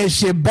can't pay that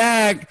shit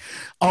back,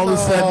 all of a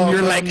sudden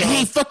you're like,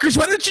 hey, fuckers,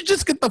 why don't you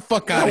just get the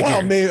fuck out of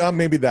here?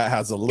 Maybe that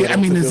has a little. Yeah, I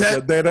mean, is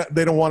that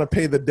they don't want to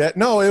pay the debt?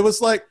 No, it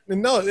was like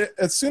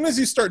as soon as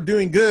you start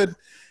doing good,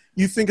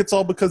 you think it's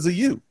all because of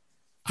you.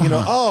 You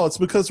know, oh, it's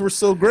because we're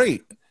so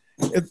great.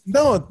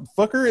 No,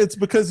 fucker, it's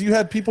because you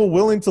had people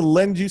willing to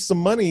lend you some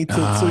money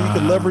so you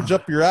could leverage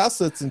up your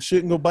assets and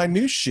shit and go buy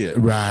new shit.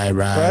 Right.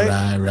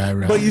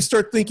 But you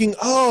start thinking,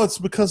 oh, it's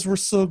because we're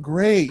so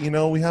great. You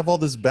know, we have all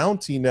this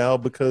bounty now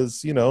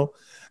because, you know,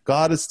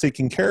 God is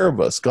taking care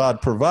of us.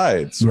 God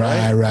provides.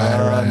 Right.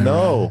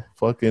 No,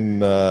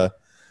 fucking.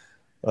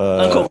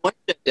 Uncle Munch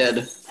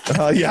did.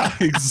 Yeah,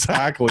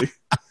 exactly.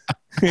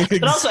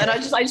 But also, and I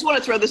just want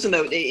to throw this in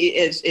though,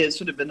 is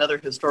sort of another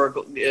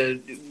historical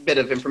bit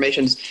of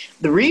information.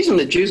 The reason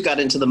that Jews got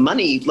into the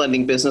money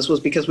lending business was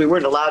because we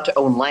weren't allowed to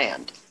own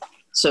land.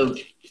 So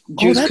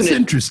Jews that's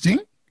interesting.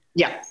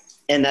 Yeah,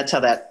 and that's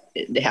how that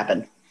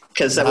happened.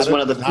 Because that was one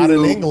of the not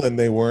in England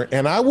they weren't,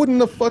 and I wouldn't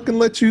have fucking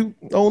let you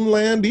own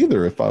land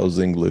either if I was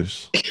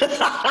English.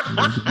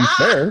 To be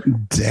fair,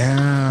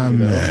 damn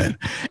man.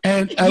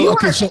 And you were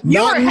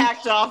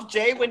hacked off,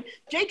 Jay. When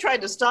Jay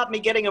tried to stop me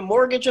getting a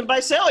mortgage in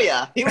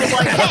Visalia, he was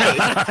like, "Hey,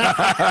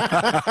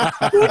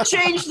 who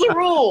changed the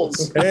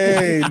rules?"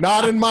 Hey,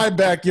 not in my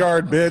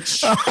backyard,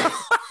 bitch.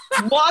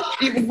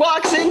 He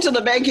walks into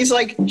the bank. He's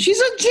like, "She's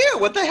a Jew.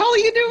 What the hell are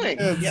you doing?"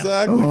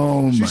 Exactly.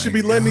 Oh, she should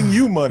be lending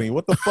you money.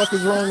 What the fuck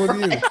is wrong with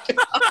you?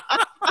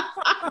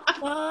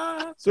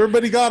 So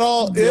everybody got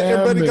all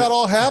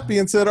happy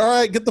and said, "All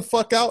right, get the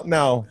fuck out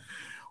now."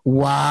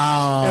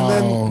 Wow. And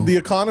then the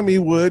economy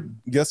would,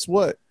 guess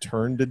what?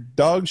 Turn to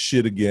dog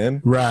shit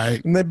again.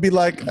 Right. And they'd be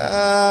like,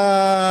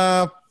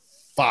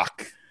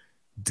 fuck.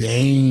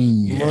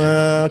 Dang.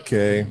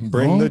 Okay.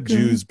 Bring the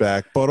Jews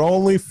back, but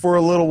only for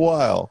a little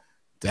while.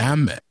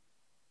 Damn it.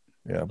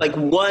 Yeah. Like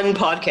one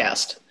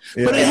podcast.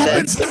 Yeah. But it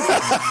happens.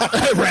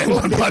 Right,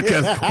 one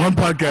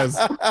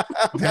podcast.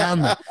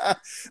 Damn it.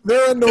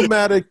 They're a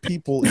nomadic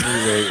people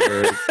anyway,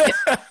 Eric.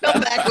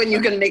 Come back when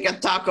you can make a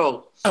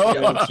taco.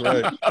 Yeah, that's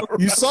right.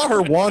 You saw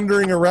her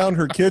wandering around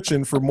her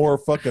kitchen for more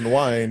fucking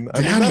wine.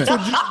 I mean, that's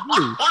what you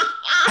do.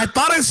 I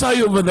thought I saw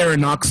you over there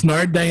in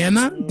Oxnard,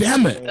 Diana.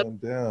 Damn it.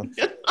 Damn.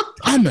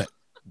 Damn it.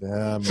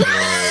 Damn it.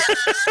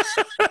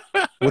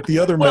 With the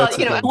other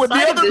Mexicans. With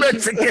the other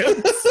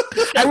Mexicans.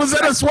 I was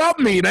at a swap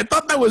meet. I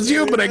thought that was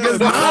you, but I guess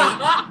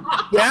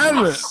not.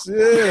 Damn it.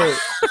 Shit.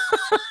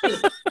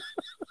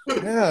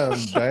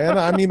 Damn,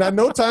 Diana. I mean, I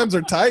know times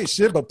are tight,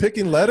 shit, but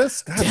picking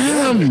lettuce? God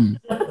damn.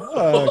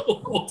 Damn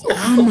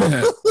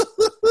it.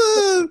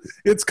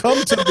 It's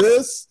come to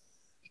this.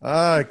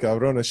 Ay,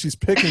 cabrona. She's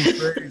picking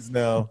praise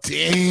now.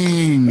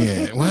 Dang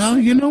it. Well,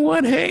 you know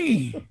what?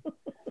 Hey.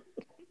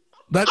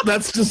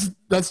 That's just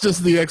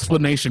the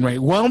explanation, right?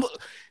 Well,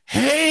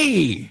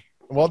 hey.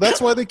 Well, that's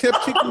why they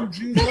kept kicking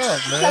Jews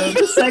out, man.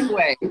 That's the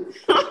segue.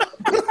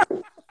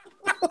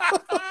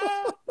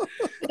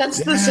 That's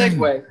the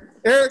segue.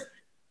 Eric,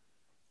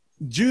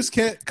 Jews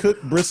can't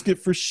cook brisket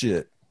for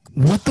shit.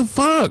 What the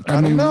fuck? I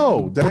don't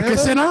know. ¿Por qué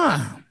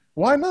será?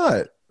 Why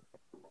not?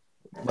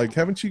 Like,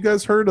 haven't you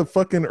guys heard of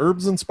fucking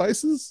herbs and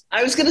spices?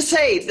 I was going to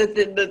say that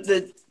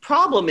the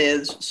problem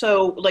is,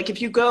 so like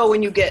if you go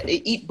and you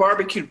eat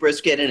barbecued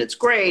brisket and it's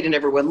great and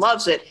everyone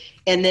loves it,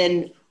 and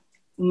then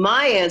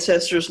my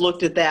ancestors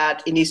looked at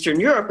that in Eastern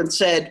Europe and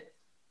said,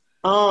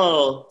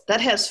 "Oh,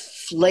 that has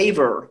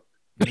flavor.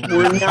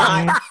 We're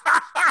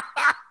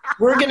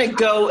going to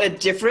go a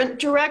different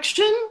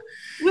direction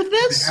with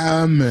this,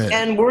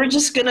 and we're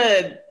just going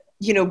to,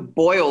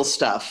 boil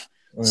stuff."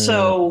 Yeah.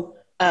 So.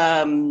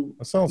 That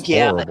sounds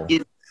horrible.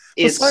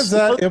 Besides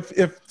that,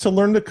 if to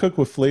learn to cook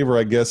with flavor,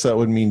 I guess that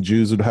would mean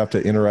Jews would have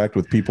to interact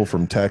with people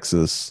from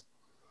Texas.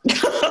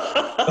 Wait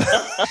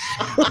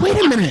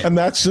a minute. And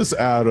that's just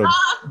out of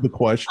the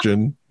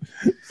question.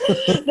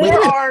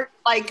 There are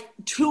like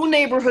 2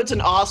 neighborhoods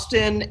in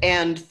Austin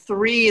and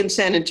 3 in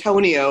San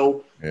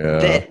Antonio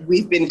that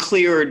we've been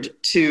cleared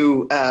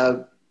to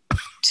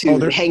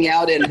hang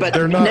out in, but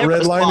they're not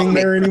redlining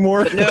there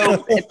anymore.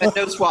 But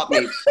no swap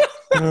meets.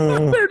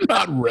 They're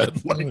not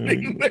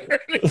redlining there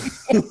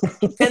anymore.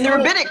 And the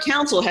rabbinic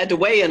council had to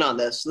weigh in on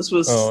this. This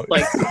was it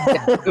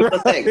was a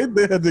thing.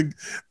 They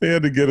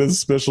had to get a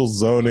special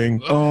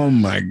zoning. Oh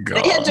my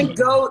god! They had to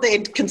go. They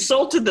had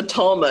consulted the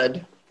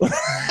Talmud.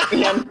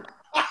 And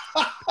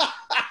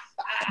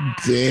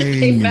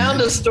they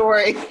found a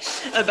story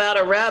about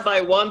a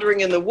rabbi wandering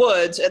in the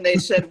woods, and they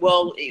said,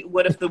 "Well,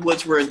 what if the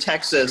woods were in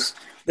Texas?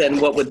 Then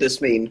what would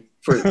this mean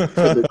for the?"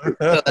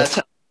 So that's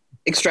how I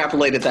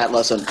extrapolated that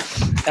lesson.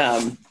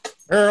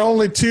 There are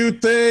only 2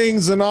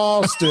 things in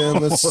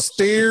Austin: the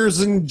steers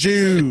and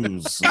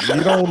Jews.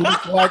 You don't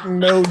look like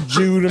no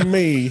Jew to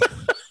me.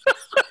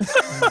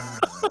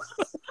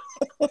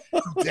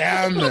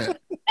 Damn it.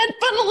 And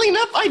funnily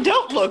enough, I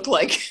don't look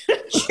like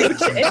Jew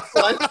to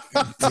anyone.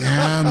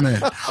 Damn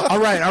it. All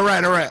right.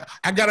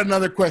 I got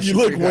another question.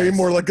 You look way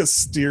more like a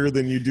steer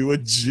than you do a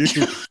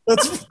Jew.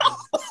 That's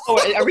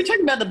are we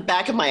talking about the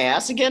back of my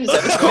ass again? Is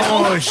that what's going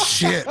on? Oh,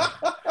 shit.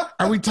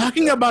 Are we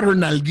talking about her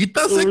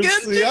nalguitas again?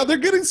 Yeah, they're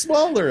getting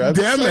smaller. I'm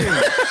Damn saying.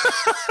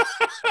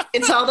 it.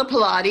 It's all the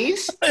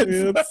Pilates.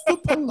 It's the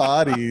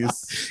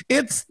Pilates.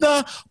 It's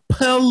the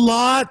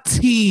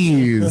Pilates.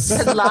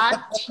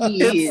 Pilates.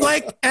 It's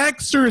like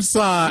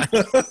exercise.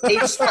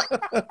 It's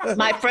like,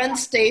 my friend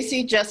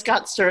Stacy just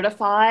got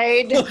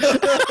certified in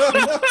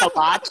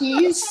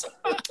Pilates.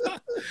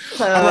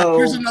 So All right,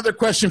 here's another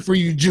question for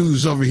you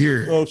Jews over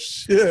here. Oh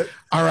shit!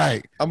 All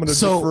right. I'm gonna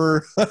So-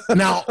 defer.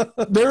 Now,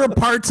 there are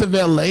parts of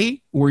LA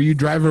where you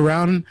drive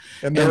around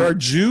And there are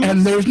Jews.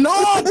 and there's no,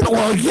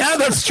 well, yeah,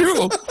 that's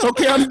true.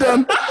 Okay, I'm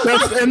done.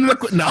 That's the end of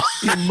the, no.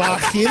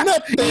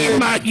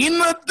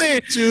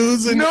 Imagínate.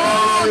 Jews and No,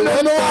 LA, no,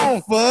 what no.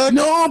 the fuck?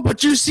 No,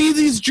 but you see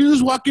these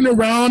Jews walking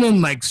around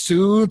in like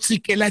suits y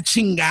que la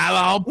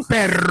chingada, all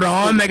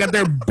perrón. They got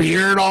their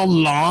beard all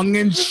long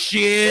and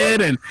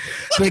shit, and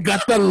they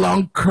got the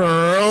long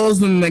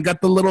curls, and they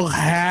got the little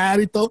hat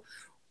y todo.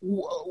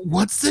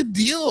 What's the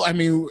deal? I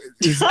mean,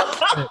 is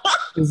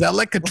that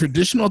like a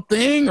traditional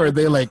thing, or are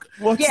they like?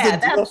 What's Yeah,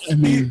 the deal? that's- I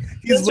mean,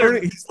 He's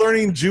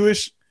learning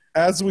Jewish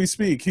as we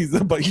speak. He's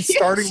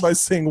starting by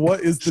saying, "What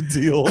is the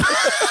deal?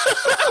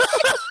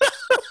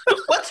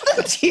 what's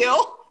the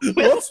deal with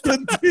What's the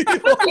deal?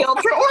 the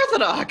ultra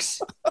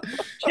orthodox?"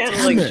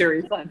 Channeling Damn it.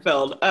 Jerry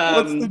Seinfeld.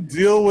 What's the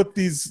deal with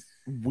these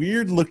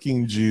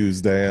weird-looking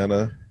Jews,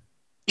 Diana?"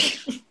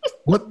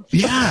 what?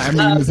 Yeah, I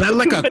mean, is that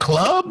like a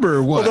club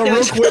or what? Hold on,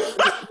 real quick.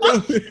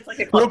 like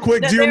a Real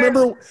quick, No, do you they're-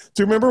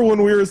 remember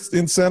when we were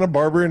in Santa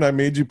Barbara and I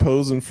made you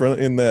pose in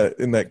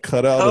that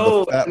cutout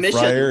Oh, of the fat mission.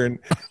 friar and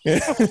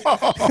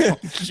Oh,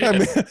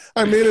 shit.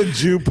 I made a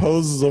Jew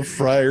pose as a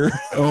friar.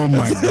 Oh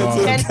my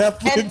god! And-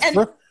 Catholic and-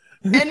 friar.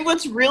 And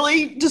what's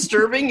really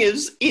disturbing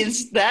is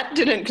that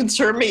didn't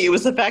concern me. It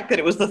was the fact that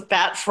it was the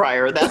fat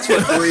friar. That's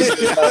what worries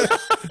me.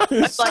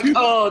 It's like,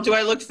 oh, do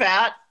I look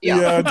fat?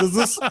 Yeah. Does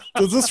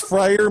this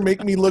friar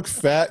make me look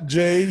fat,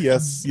 Jay?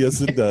 Yes,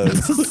 it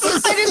does. I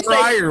didn't say,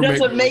 Friar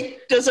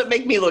does it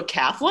make me look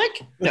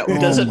Catholic? No. Oh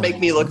Does it my make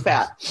me look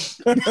fat?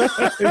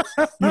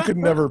 You could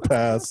never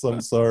pass.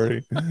 I'm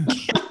sorry.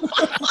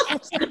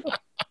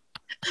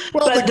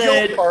 Well, But the guilt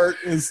then- part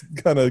is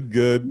kind of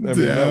good. I mean,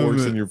 that Damn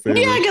works it. in your favor.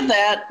 Yeah, I get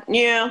that.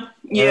 Yeah. All right,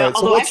 so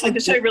Although, what's actually, the-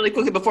 to show you really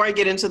quickly before I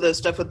get into the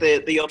stuff with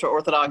the ultra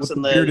orthodox With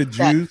and the the bearded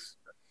that Jews.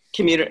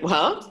 community,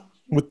 huh?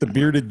 With the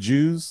bearded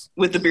Jews.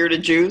 With the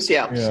bearded Jews,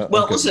 yeah. Yeah,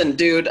 Well, okay. listen,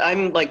 dude,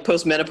 I'm like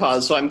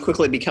post-menopause, so I'm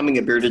quickly becoming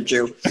a bearded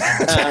Jew.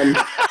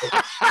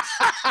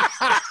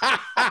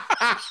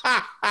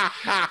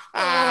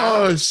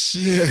 Oh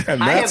shit!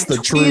 And I that's have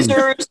the truth.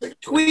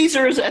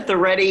 tweezers at the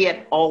ready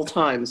at all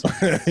times.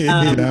 But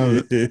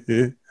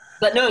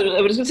no,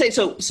 I was going to say,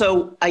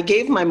 so I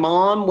gave my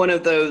mom one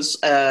of those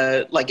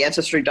like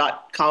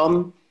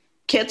Ancestry.com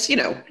kits,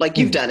 like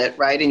you've done it,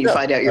 right? And you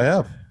find out I your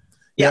have.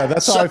 Yeah,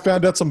 that's how so- I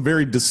found out some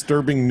very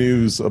disturbing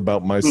news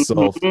about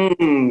myself.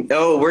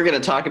 Oh, we're going to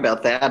talk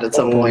about that at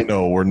some point.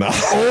 No, we're not.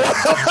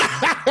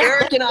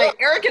 Eric and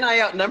I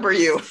outnumber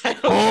you.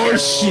 Oh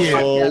shit!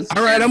 Yes.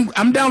 All right,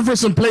 I'm down for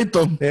some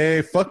pleito.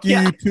 Hey, fuck you,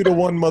 Yeah.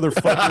 2-to-1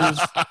 motherfuckers.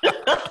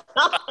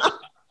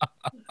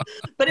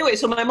 But anyway,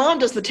 so my mom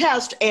does the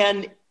test,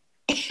 and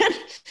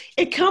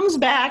it comes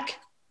back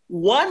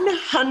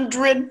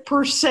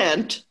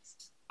 100%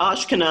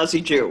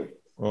 Ashkenazi Jew.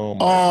 Oh,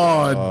 my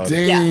Oh God.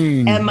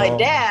 dang! And my Oh.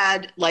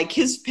 dad, like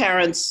his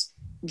parents,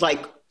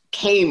 like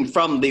came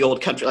from the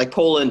old country, like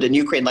Poland and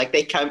Ukraine, like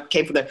they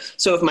came from there.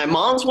 So if my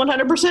mom's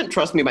 100%,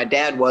 trust me, my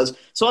dad was.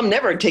 So I'm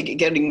never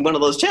getting one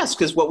of those tests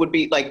because what would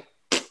be like,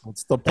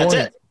 What's the point?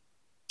 that's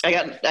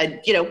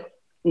it.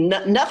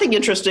 Nothing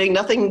interesting,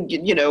 nothing,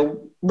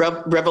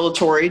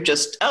 revelatory.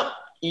 Just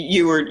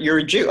you're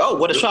a Jew. Oh,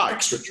 what a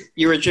shock!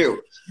 You're a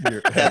Jew.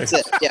 That's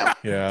it. Yeah.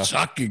 Yeah.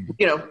 Shocking.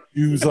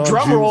 Jews on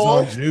Drum Jews roll.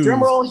 on Jews.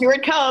 Drum roll. Here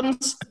it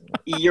comes.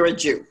 You're a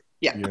Jew.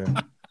 Yeah.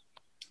 Yeah.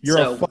 You're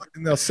So- a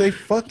fucking. Now say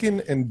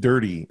fucking and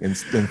dirty in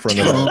front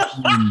of Oh, that.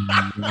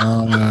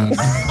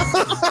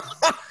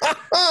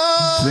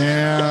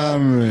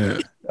 damn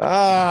it!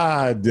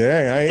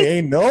 Dang! I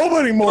ain't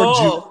nobody more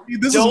Oh, Jew.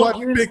 This is why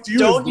I picked you.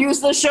 Don't use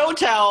the show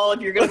towel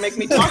if you're going to make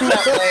me talk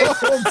that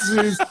way. Oh,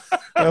 jeez.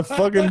 That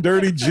fucking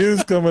dirty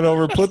Jews coming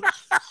over.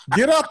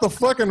 Get out the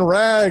fucking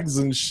rags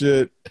and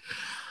shit.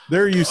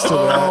 They're used to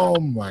that. Oh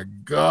my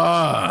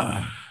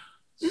god!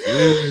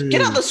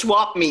 Get out the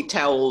swap meat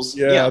towels.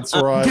 Yeah, that's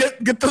right.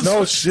 Get the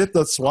No shit,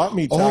 the swap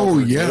meat towels Oh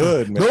are yeah,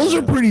 good, man. those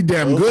are pretty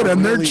damn Those good, are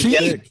and they're really cheap.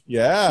 thick.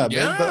 Yeah,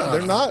 Yeah.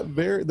 They're not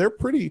very. They're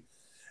pretty.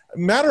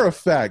 Matter of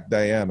fact,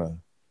 Diana,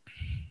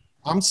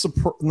 I'm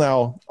surprised.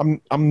 Now,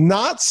 I'm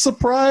not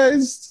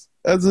surprised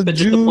as a But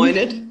Jew.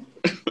 disappointed.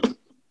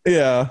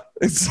 Yeah,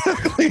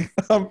 exactly.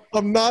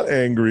 I'm not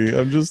angry.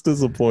 I'm just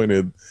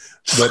disappointed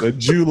that a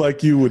Jew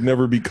like you would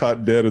never be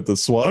caught dead at the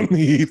swap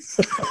meet.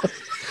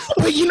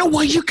 But you know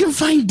what? You can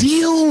find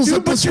deals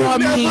at the But you swap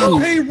never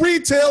meet. pay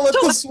retail at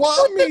the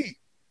swap meet.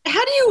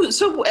 How do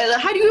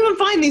you even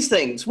find these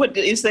things? What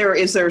is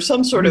there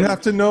some sort You of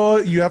have to know.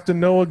 You have to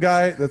know a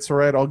guy. That's all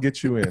right. I'll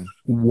get you in.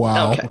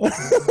 Wow! Okay.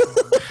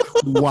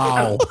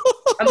 Wow!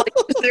 I'm like,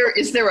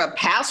 there a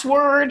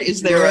password?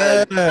 Is there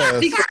a Yes.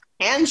 secret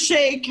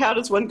handshake? How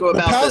does one go The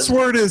about this?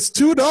 password is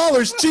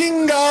 $2,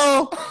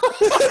 chingo.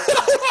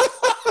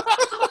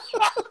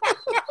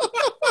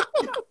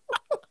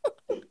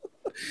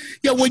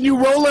 Yeah, when you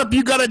roll up,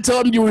 you gotta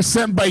tell them you were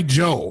sent by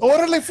Joe.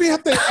 Órale,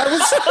 fíjate.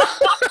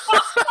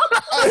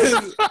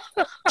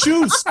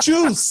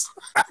 Choose.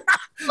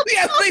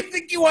 Yeah, they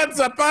think you want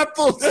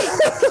zapatos.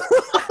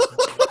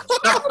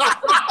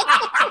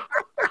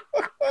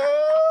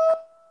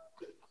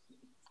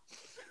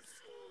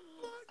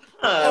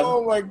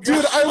 Oh my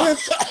god, I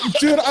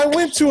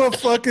went to a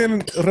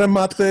fucking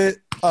remate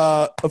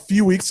a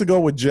few weeks ago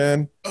with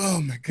Jen.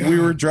 Oh my god. We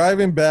were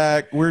driving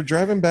back. We were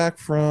driving back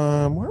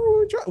from where were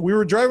we? We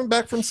were driving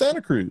back from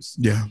Santa Cruz.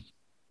 Yeah.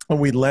 And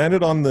we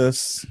landed on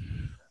this.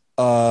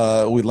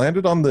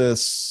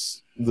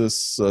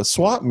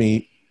 Swap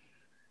meet.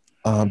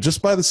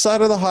 Just by the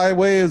side of the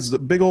highway is the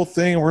big old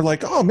thing, and we're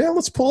like, "Oh man,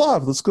 let's pull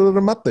off. Let's go to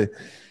the mate."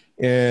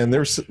 And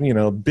there's,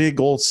 big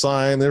old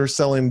sign. They were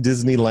selling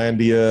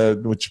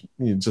Disneylandia, which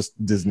just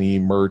Disney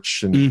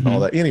merch and all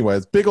that.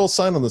 Anyways, big old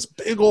sign on this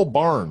big old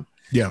barn.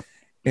 Yeah.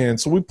 And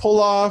so we pull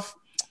off.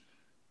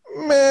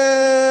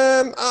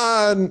 Man,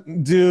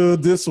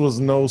 dude, this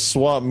was no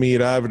swap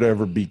meet I would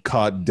ever be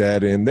caught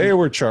dead in. They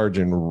were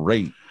charging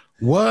rate.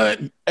 What?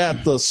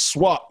 At the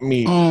swap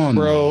meet, Oh,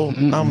 bro.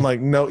 no. I'm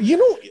like, no.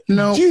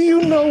 No. Do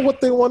you know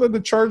what they wanted to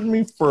charge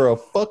me for a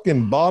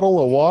fucking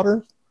bottle of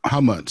water? How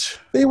much?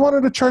 They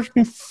wanted to charge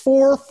me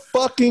 $4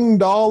 fucking.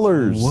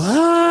 What?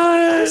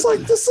 I was like,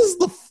 this is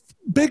the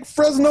big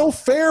Fresno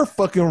Fair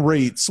fucking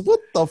rates. What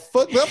the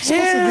fuck? That's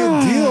supposed to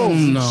get deals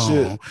and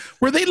shit.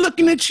 Were they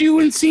looking at you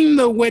and seeing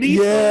the wetty?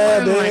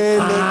 Yeah, they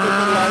looked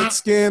at the light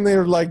skin. They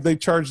were like, they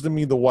charged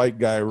me the white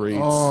guy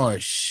rates. Oh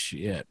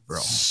shit, bro.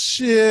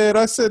 Shit.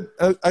 I said,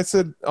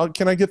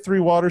 can I get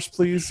 3 waters,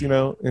 please?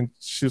 And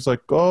she was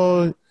like,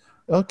 oh,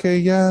 okay,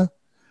 yeah.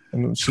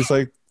 And she's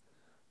like,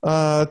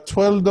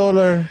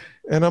 $12.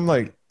 And I'm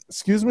like,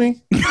 excuse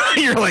me?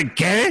 You're like,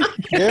 ¿qué?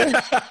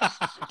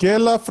 ¿Qué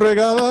la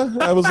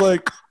fregada? I was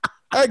like,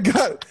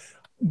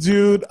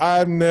 dude,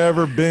 I've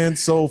never been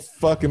so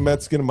fucking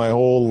Mexican in my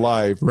whole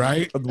life.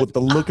 Right? With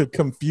the look of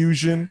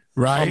confusion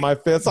on my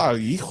face. Ah,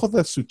 hijo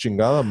de su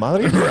chingada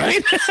madre.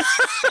 Right?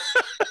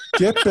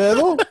 ¿Qué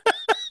pedo?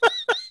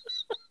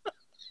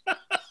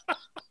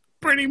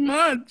 Pretty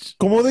much.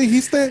 ¿Cómo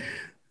dijiste?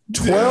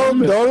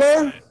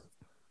 $12?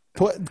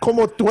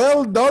 ¿Como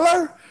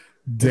 $12?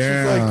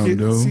 Damn, like,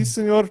 dude. Sí,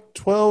 señor,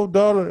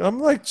 $12. I'm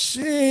like,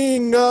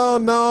 chingo,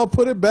 no,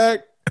 put it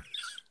back.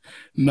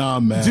 Nah,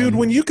 man. Dude,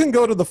 when you can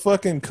go to the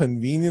fucking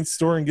convenience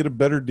store and get a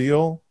better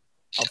deal,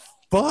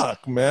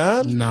 fuck,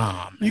 man.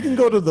 Nah, man. You can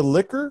go to the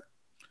liquor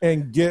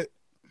and get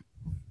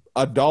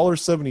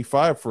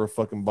 $1.75 for a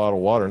fucking bottle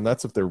of water, and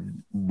that's if they're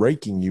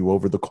raking you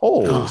over the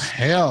coals. Oh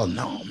hell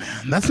no,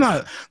 man. That's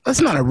not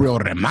a real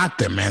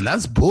remate, man.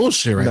 That's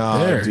bullshit right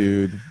there.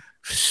 Dude.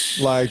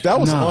 Like, that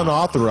was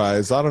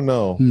unauthorized. I don't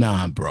know.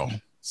 Nah, bro.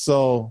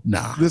 So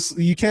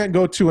you can't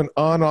go to an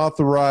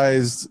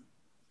unauthorized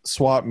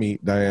swap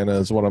meet, Diana,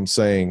 is what I'm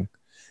saying.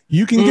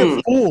 You can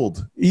get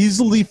fooled,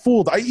 easily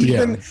fooled.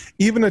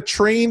 Even a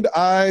trained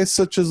eye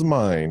such as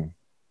mine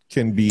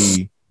can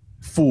be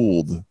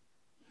fooled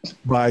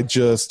by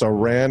just a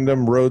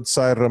random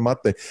roadside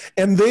remate.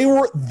 And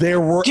there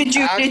were Did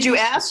you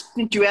ask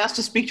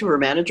to speak to her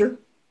manager?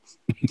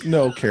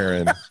 No,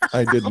 Karen,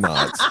 I did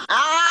not.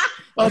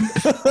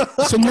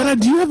 So, Mara,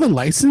 do you have a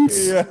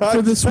license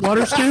for this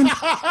water stand?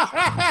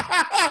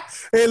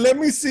 Hey, let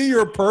me see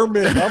your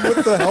permit. I'm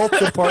with the health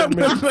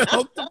department.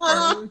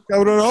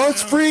 Oh,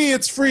 it's free.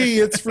 It's free.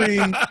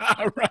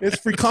 Right. It's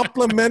free.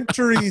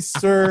 Complimentary,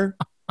 sir.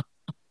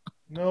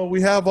 No,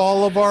 we have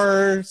all of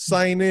our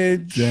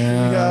signage.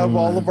 Damn. We have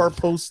all of our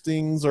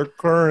postings are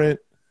current.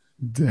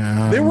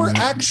 Damn. There were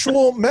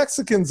actual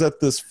Mexicans at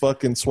this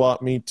fucking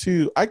swap meet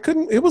too.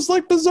 It was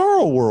like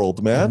Bizarro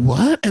World, man.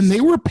 What? And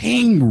they were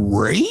paying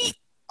rate?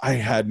 I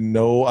had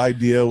no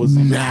idea it was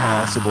even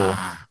possible.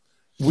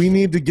 We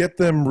need to get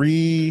them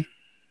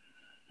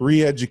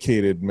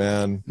re-educated,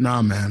 man.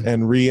 Nah, man.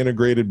 And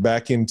reintegrated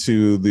back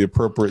into the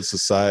appropriate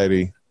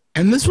society.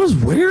 And this was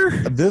where?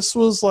 This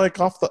was like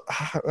off the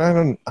I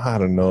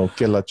don't know.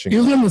 Que la chingada. It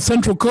was on the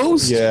Central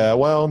Coast? Yeah,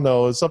 well,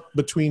 no, it's up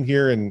between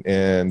here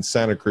and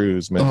Santa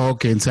Cruz, man. Oh,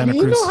 okay, in Santa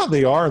Cruz. You know how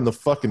they are in the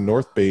fucking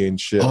North Bay and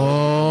shit.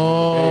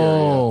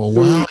 Oh,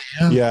 wow.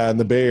 Yeah, in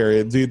the Bay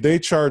Area. Dude, they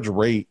charge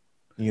rate,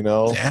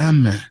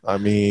 Damn it. I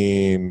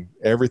mean,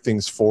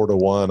 everything's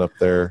 4-1 up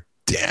there.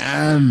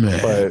 Damn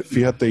it.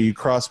 But you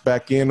cross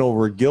back in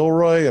over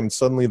Gilroy and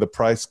suddenly the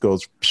price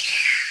goes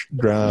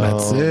down.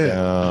 That's it.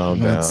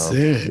 That's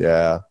it.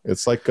 Yeah.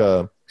 It's like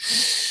the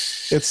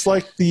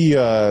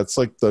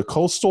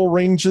coastal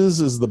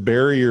ranges is the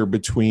barrier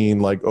between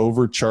like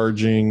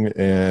overcharging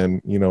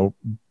and,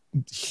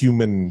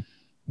 human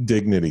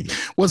dignity.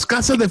 Was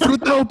Casa de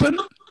Fruta open?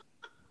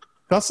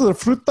 Casa de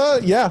Fruta?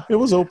 Yeah, it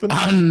was open.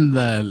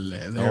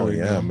 Andale. Oh,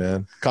 yeah,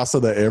 man. Casa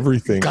de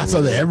everything.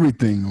 Casa de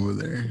everything over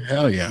there.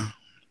 Hell yeah.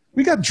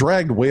 We got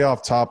dragged way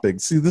off topic.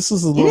 See, this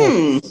is a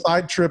little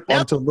side trip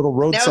onto a little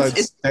roadside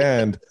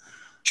stand.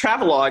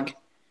 Travelogue.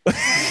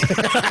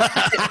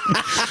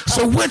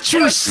 So what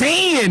you're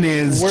saying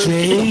is,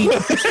 Jay,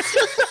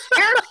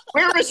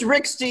 where is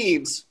Rick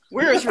Steves?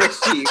 Where is Rick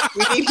Steves?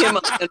 We need him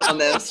on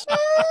this.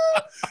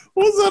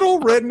 What was that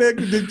old redneck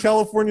who did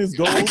California's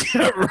Gold?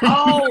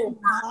 Oh,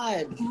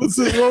 God. What was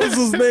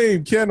his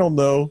name? Ken will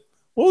know.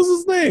 What was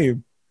his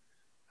name?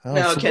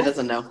 No, Ken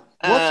doesn't know.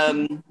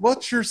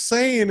 What you're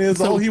saying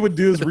is all he would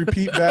do is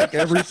repeat back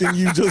everything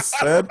you just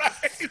said.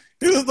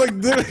 He was like,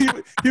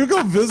 he would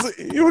go visit.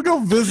 He would go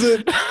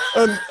visit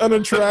an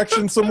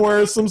attraction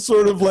somewhere, some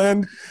sort of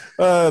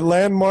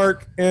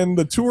landmark, and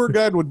the tour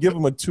guide would give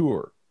him a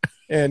tour,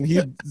 and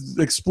he'd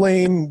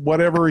explain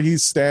whatever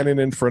he's standing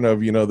in front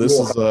of. You know, this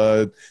is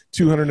a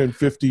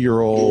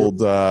 250-year-old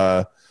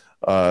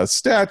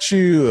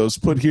statue that was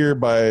put here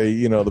by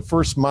the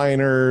first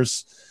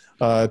miners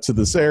to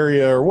this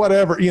area or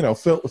whatever.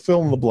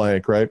 Fill in the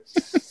blank, right?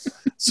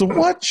 So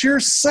what you're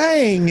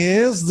saying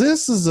is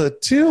this is a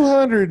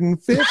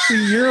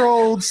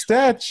 250-year-old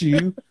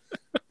statue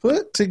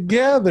put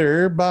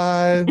together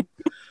by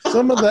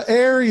some of the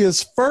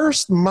area's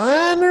first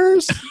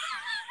miners?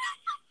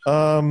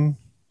 That's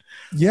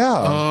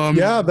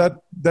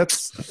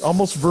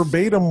almost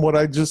verbatim what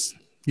I just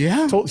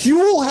told.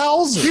 Huell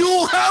Hauser.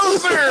 Huell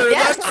Hauser.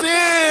 That's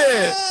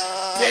it.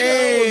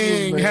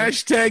 Dang.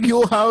 Hashtag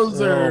Huell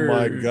Hauser. Oh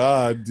my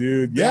God,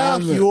 dude. Yeah,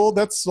 Huell.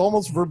 That's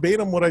almost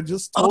verbatim what I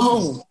just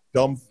told you.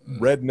 Dumb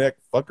redneck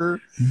fucker.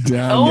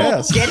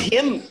 Yes. Get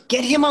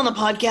him on the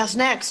podcast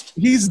next.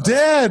 He's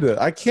dead.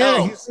 I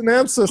can't. He's an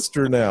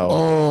ancestor now.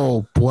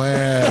 Oh,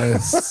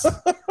 pues.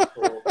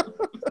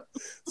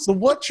 So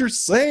what you're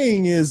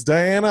saying is,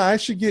 Diana, I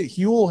should get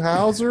Huell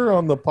Hauser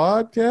on the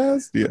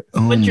podcast? Yeah.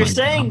 What you're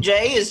saying,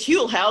 Jay, is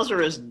Huell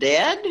Hauser is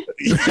dead?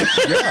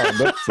 Yeah,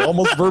 that's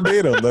almost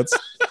verbatim. That's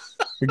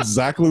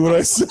exactly what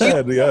I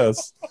said,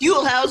 yes.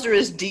 Huell Hauser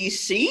is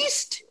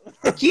deceased?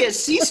 He has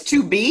ceased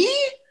to be?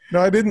 No,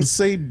 I didn't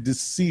say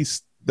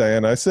deceased,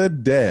 Diana. I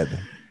said dead.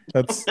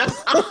 That's...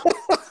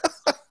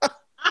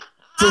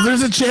 So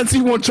there's a chance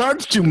he won't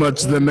charge too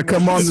much then to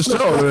come on the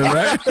show, then,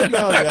 right?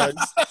 No, yeah,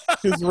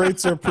 his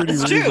rates are pretty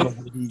reasonable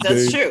these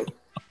days. That's true.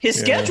 His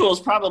schedule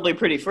is probably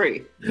pretty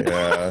free.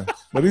 Yeah,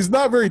 but he's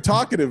not very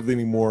talkative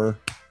anymore.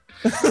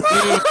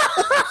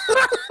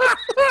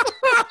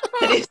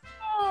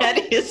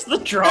 That is the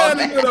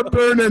drawback. I'm gonna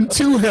burn in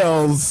two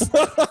hells: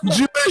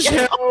 Jewish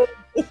hell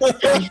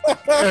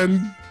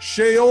and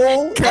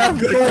Sheol.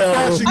 Catholic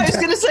hell. I was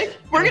gonna say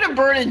we're gonna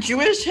burn in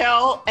Jewish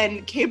hell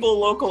and cable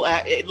local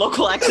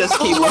access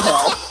cable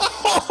hell.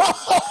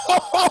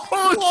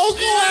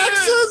 Local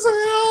access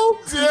hell.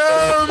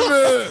 Damn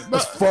it!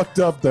 That's fucked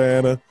up,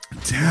 Diana.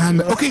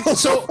 Damn it. Okay,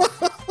 so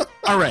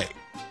all right,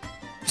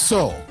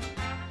 so.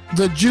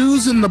 The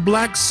Jews in the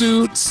black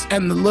suits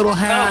and the little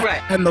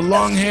hat and the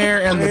long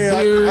hair and the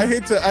beard. I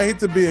hate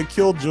to be a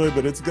killjoy,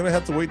 but it's gonna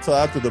have to wait till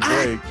after the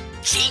break.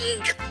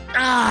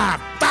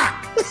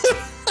 Fuck!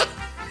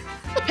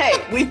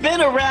 Hey, we've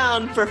been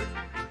around for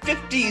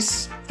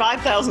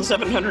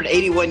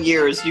 5,781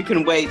 years. You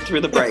can wait through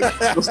the break.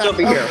 We'll still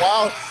be here.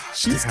 Wow,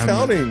 she's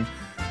counting.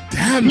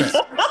 Damn it!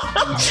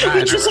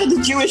 We just had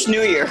the Jewish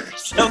New Year,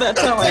 so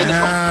that's how I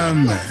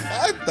know.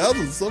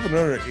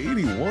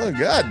 5,781.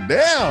 God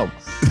damn.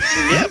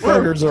 Yeah,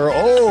 fuckers are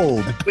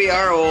old. We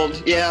are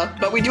old, yeah,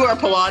 but we do our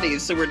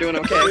Pilates, so we're doing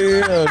okay.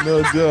 Yeah,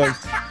 no joke.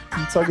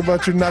 You talk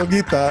about your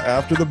nalguita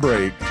after the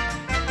break.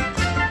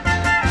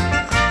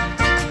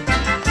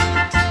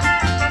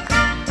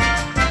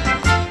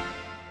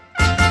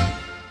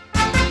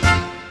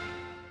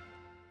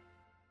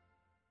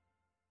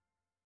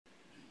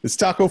 It's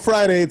Taco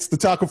Friday. It's the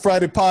Taco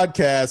Friday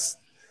podcast.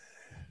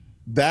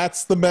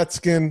 That's the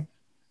Mexican.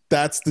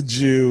 That's the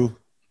Jew.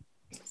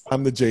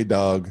 I'm the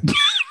J-Dog.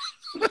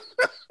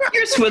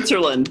 You're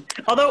Switzerland.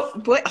 Although,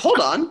 wait, hold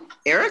on.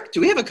 Eric,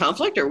 do we have a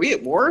conflict? Are we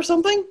at war or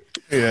something?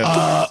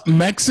 Yeah.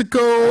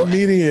 Mexico.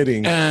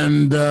 Mediating.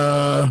 And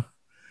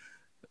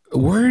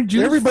where did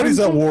you Everybody's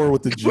at war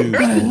with the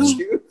Jews.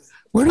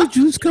 Where did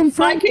Jews come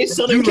from?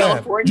 Southern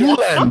California.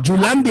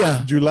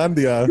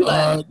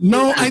 Julandia.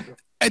 No,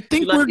 I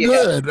think we're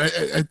good.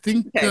 I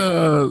think.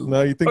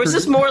 No, you think? Or is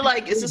this more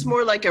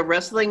like a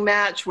wrestling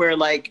match where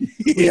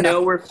we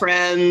know we're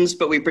friends,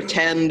 but we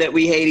pretend that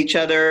we hate each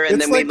other, and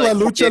it's then like we La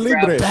Lucha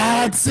Libre.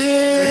 That's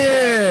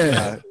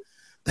it.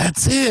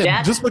 That's it.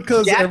 Just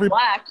because Jack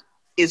Black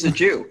is a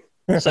Jew,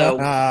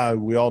 so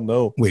we all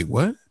know. Wait,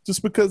 what?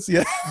 Just because,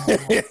 just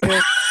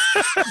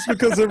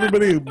because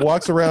everybody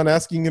walks around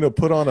asking you to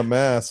put on a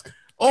mask.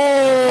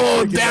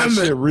 Oh, damn it.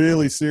 Shit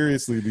really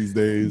seriously these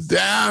days.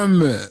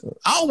 Damn it.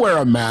 I'll wear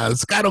a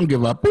mask. I don't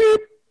give up.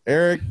 Beep.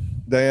 Eric,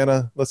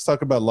 Diana, let's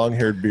talk about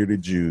long-haired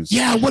bearded Jews.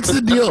 Yeah, what's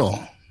the deal?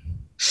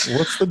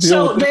 What's the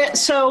deal?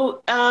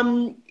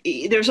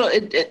 There's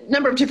a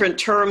number of different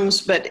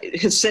terms, but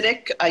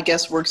Hasidic, I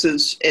guess, works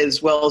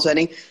as well as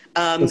any.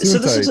 So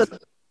this is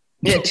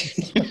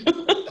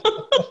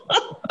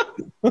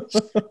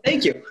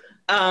Thank you.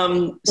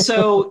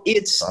 So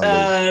it's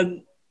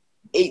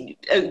a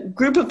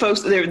group of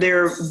folks.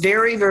 They're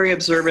very, very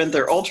observant.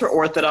 They're ultra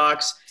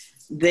orthodox.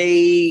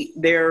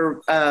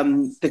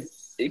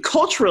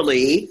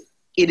 Culturally,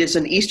 it is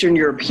an Eastern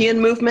European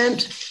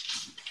movement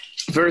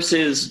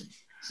versus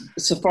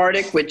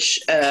Sephardic,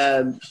 which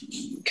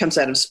comes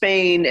out of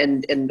Spain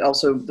and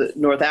also the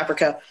North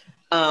Africa.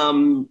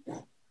 They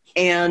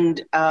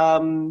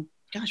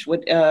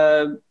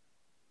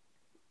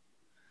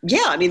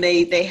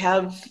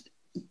have,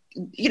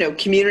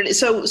 community.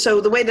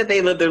 So the way that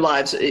they live their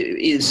lives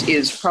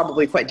is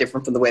probably quite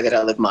different from the way that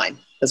I live mine.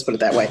 Let's put it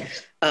that way.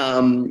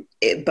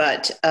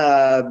 But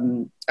I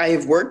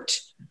have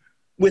worked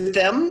with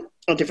them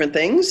on different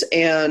things,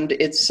 and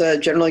it's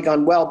generally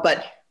gone well.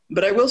 But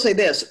I will say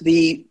this: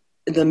 the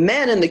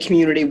men in the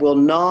community will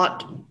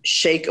not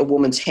shake a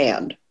woman's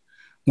hand.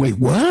 Wait,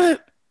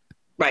 what?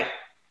 Right.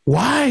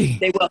 Why?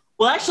 They will.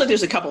 Well, actually,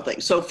 there's a couple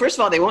things. So first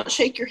of all, they won't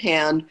shake your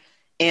hand.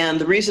 And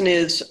the reason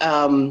is there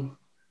are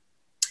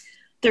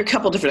a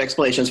couple different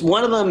explanations.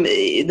 One of them,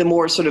 the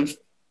more sort of,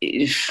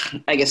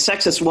 I guess,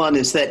 sexist one,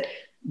 is that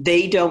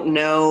they don't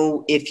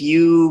know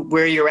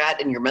where you're at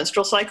in your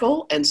menstrual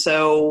cycle. And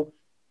so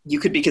you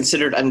could be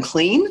considered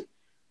unclean.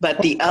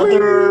 But the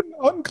other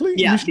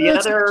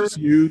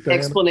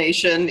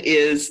explanation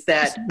is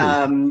that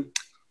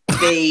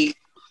they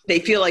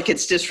feel like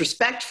it's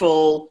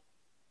disrespectful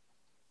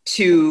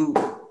to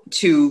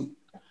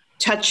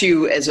touch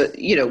you as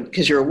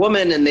because you're a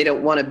woman, and they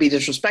don't want to be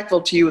disrespectful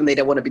to you, and they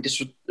don't want to be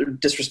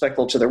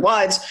disrespectful to their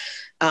wives.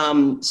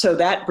 So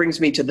that brings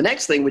me to the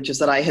next thing, which is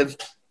that I have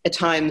at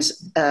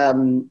times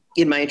in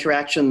my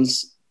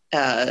interactions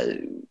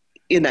in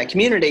that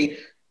community,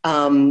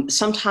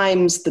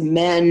 sometimes the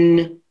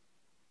men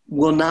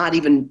will not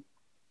even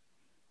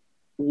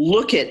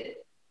look at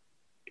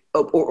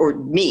or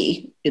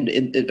me,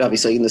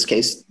 obviously in this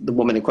case, the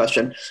woman in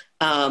question.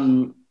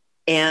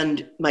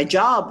 And my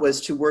job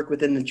was to work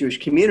within the Jewish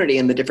community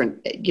and the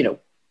different,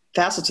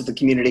 facets of the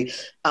community,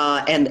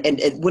 and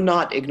it would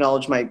not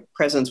acknowledge my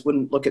presence,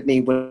 wouldn't look at me,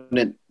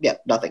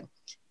 nothing.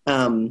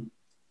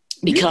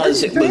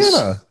 Because it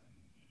was.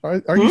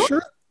 Are you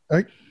sure?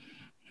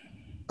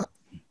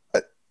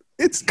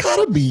 It's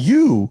gotta be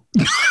you.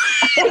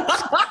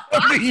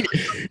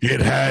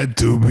 It had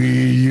to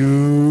be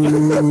you.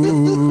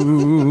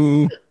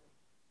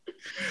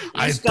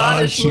 I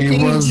thought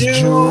she was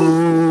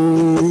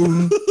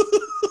Jew.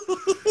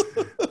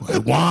 I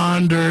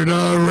wandered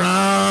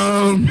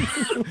around,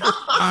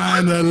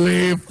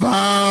 finally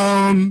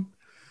found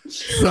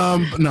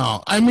some.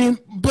 No, I mean,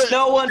 but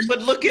no one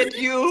would look at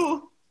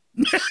you.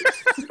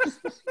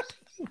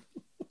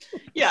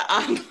 Yeah.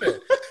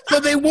 So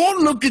they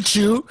won't look at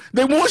you.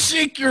 They won't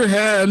shake your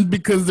hand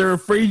because they're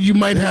afraid you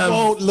might have. They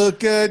won't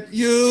look at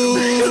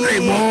you. They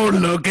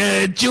won't look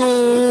at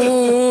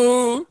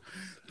you.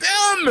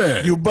 Damn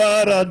it. You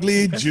butt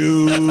ugly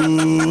Jew.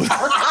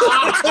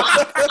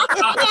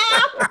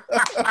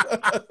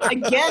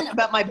 Again,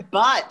 about my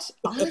butt.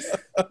 Honestly.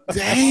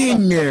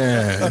 Dang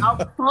it.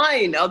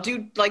 Fine. I'll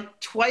do like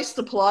twice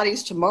the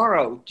Pilates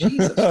tomorrow.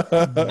 Jesus.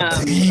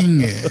 Dang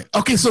it.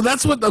 Okay, so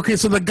that's what. Okay,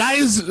 so the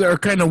guys are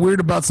kind of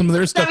weird about some of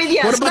their stuff.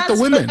 What about the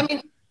women?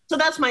 So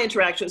that's my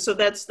interaction. So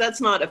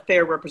that's not a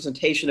fair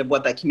representation of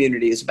what that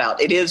community is about.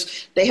 It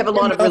is. They have a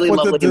lot of really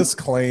lovely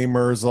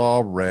disclaimers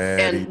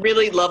already and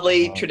really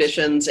lovely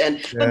traditions.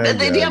 But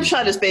the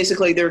upshot is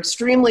basically they're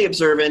extremely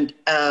observant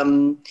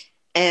and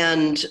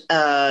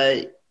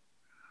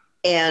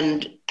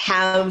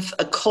have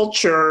a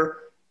culture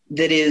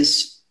that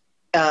is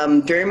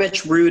very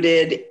much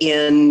rooted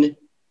in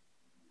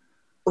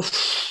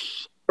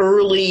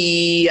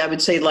early, I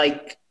would say,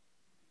 like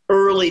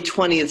early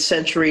 20th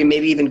century,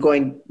 maybe even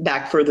going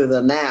back further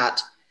than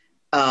that,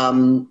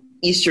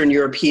 Eastern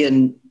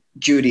European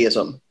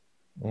Judaism.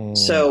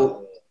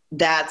 So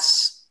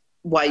that's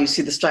why you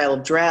see the style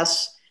of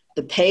dress,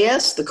 the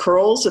payas, the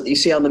curls that you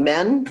see on the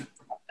men.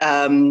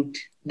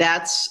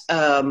 That's,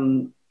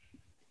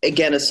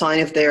 again, a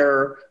sign of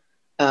their,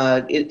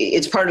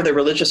 it's part of their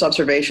religious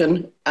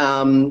observation.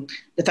 The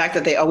fact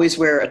that they always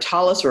wear a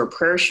tallis or a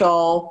prayer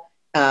shawl,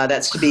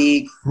 that's to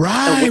be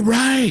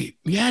right.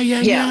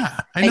 Yeah.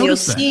 I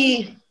noticed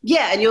that.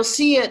 And you'll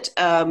see it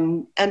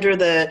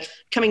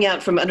coming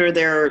out from under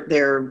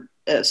their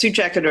suit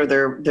jacket or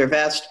their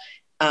vest,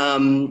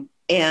 and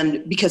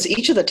because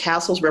each of the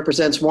tassels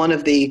represents one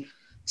of the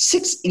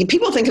 6.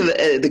 People think of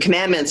the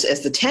commandments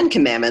as the 10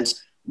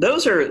 commandments.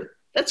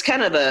 That's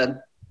kind of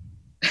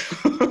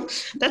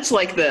that's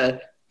like the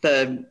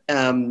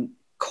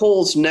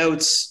Cole's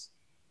Notes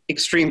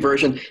extreme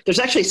version. There's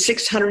actually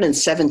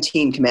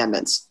 617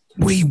 commandments.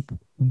 Wait,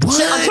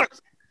 what? I'm sorry,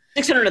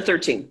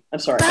 613. I'm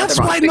sorry. That's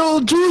why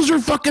no Jews are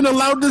fucking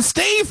allowed to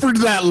stay for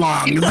that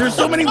long. There's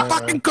so many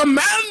fucking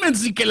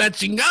commandments. Y que la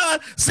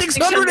chingada.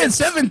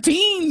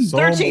 617.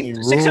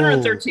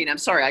 613. I'm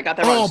sorry, I got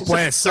that wrong.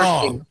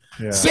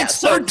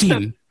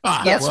 613.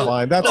 That's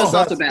fine.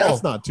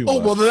 That's not too much. Oh,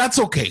 well, that's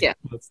okay. Yeah,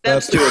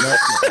 that's too much.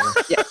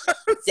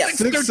 Yeah.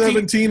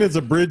 617 is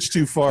a bridge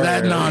too far.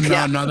 No.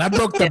 That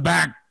broke the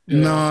back.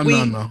 No.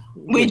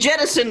 We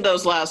jettisoned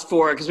those last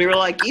 4 because we were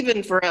like,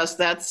 even for us,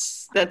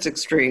 that's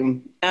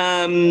extreme.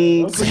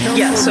 It was the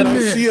Council of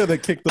Nicaea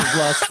that kicked those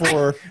last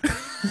 4.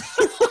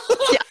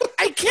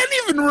 I can't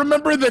even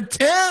remember the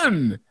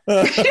 10.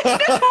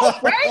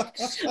 Right?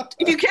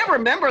 If you can't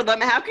remember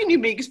them, how can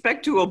you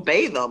expect to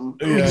obey them?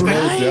 Yeah,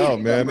 no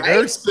doubt, man. Right?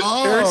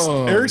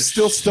 Eric's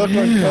still stuck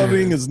on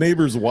coveting his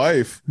neighbor's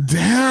wife.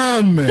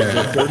 Damn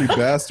it. Dirty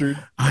bastard.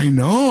 I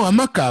know, I'm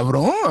a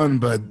cabron,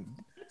 but...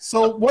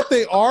 So what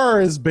they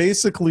are is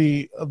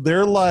basically,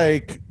 they're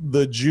like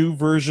the Jew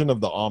version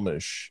of the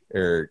Amish,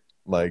 Eric.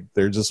 Like,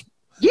 they're just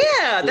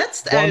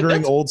that's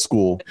wandering old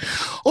school.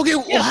 Okay,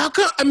 well, how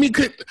come? I mean,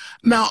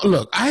 now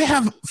look, I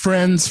have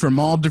friends from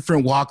all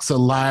different walks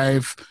of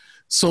life,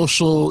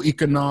 social,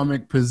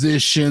 economic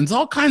positions,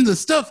 all kinds of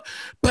stuff,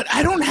 but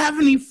I don't have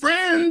any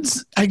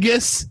friends, I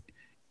guess,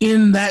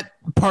 in that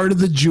part of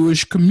the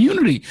Jewish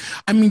community.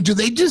 I mean, do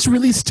they just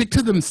really stick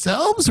to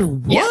themselves or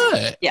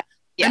what? Yeah.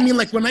 I mean,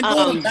 like when I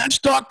go to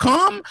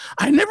Match.com,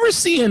 I never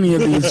see any of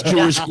these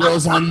Jewish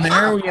girls on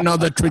there, you know,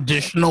 the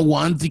traditional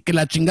ones. Do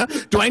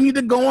I need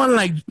to go on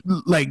like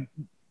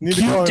Dude,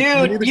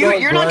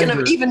 you're not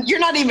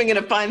even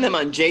gonna find them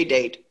on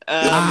JDate.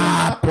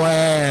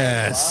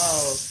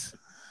 Pues.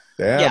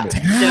 Damn.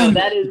 No,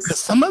 that is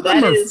some of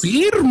them are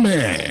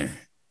firme.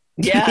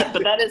 Yeah,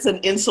 but that is an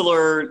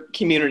insular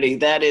community.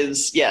 That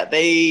is,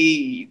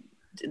 they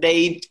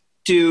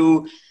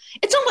do.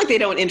 It's not like they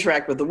don't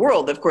interact with the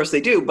world. Of course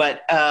they do,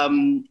 but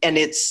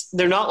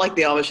they're not like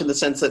the Amish in the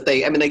sense that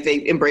they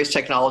embrace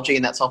technology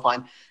and that's all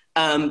fine.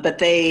 But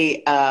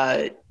they,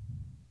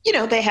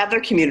 they have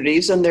their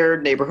communities and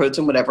their neighborhoods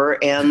and whatever.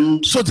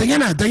 And so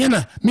Diana,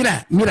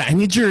 mira, I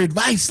need your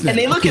advice. Then. And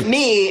they look at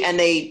me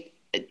and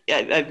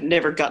I've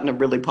never gotten a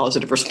really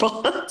positive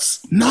response.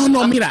 No,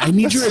 mira, I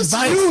need your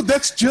advice. You.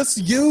 That's just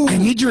you. I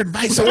need your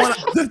advice.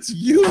 That's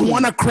you. I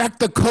want to crack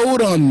the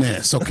code on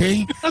this,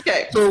 okay?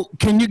 Okay. So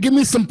can you give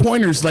me some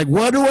pointers? Like,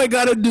 what do I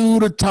got to do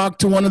to talk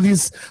to one of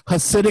these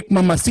Hasidic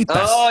mamacitas?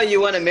 Oh,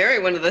 you want to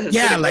marry one of the Hasidic?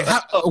 Yeah, like,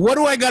 what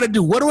do I got to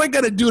do? What do I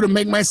got to do to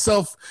make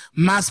myself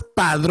más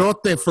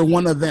padrote for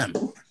one of them?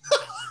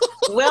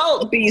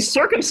 Well, be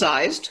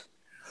circumcised.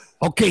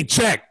 Okay,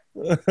 check.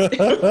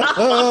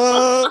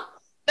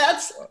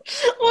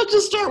 We'll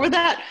just start with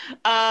that.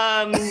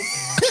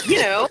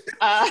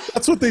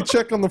 That's what they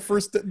check on the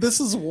first day. This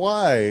is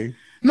why.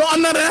 No,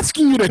 I'm not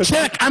asking you to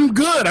check. I'm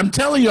good. I'm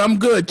telling you, I'm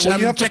good.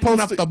 Well, I'm checking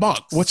off the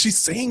box. What she's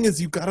saying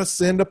is you got to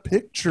send a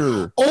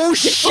picture. Oh,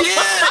 shit.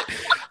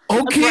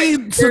 Okay,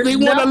 right. So they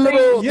want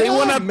they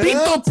want a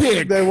pinto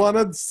pic. They want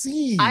to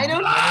see. I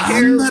don't care.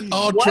 I'm not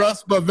all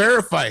trust but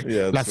verify.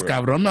 Yeah, Las right.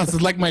 cabronas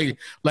is like my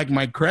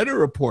credit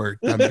report.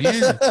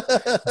 También.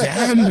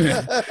 Damn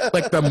it.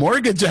 Like the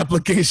mortgage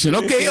application.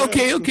 Okay. I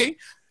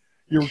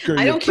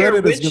don't care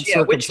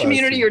which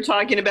community you're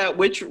talking about,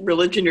 which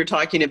religion you're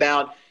talking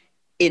about.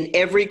 In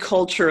every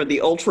culture, the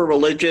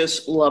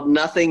ultra-religious love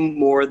nothing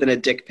more than a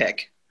dick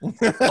pic.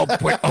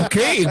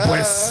 Okay,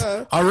 pues.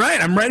 All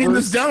right, I'm writing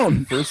this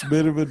down. First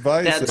bit of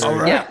advice. That's all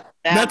right. Yeah,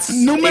 that's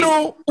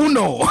numero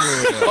uno.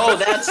 Oh,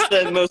 that's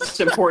the most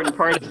important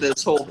part of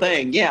this whole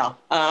thing. Yeah.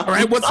 All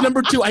right, what's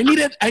number 2? I need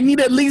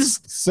at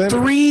least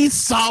 3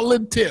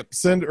 solid tips.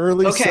 Send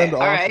early. Okay. Send all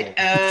right.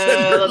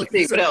 Let's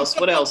see.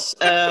 What else?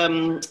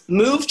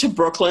 Move to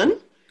Brooklyn.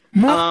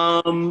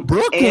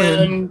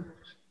 Brooklyn.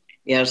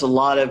 Yeah, there's a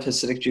lot of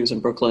Hasidic Jews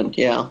in Brooklyn.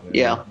 Yeah.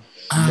 Well,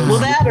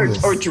 that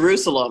or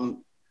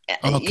Jerusalem.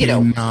 Okay,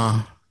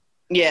 nah.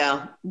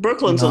 Yeah,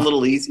 Brooklyn's a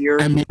little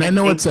easier. I mean, I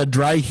know it's a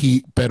dry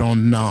heat, but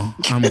no,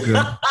 I'm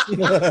good.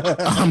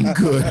 I'm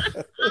good.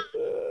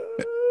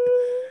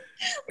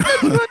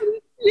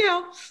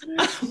 Yeah.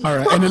 All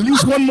right, and at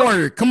least one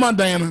more. Come on,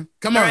 Diana.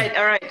 Come on.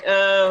 All right.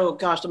 Oh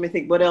gosh, let me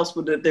think. What else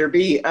would there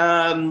be?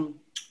 How do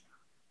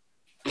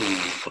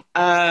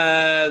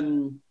I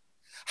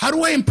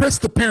impress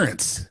the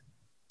parents?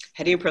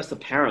 How do you impress the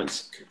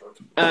parents?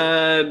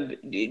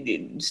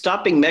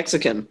 Stop being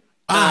Mexican.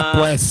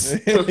 Pues.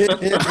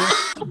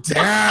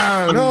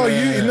 Damn.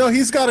 No,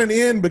 he's got an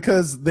in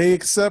because they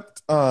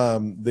accept.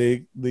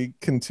 They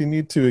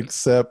continue to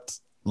accept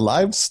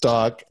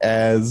livestock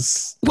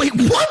as. Wait,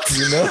 what?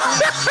 You know.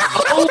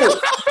 Oh,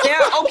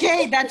 yeah.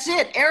 Okay, that's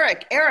it,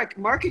 Eric.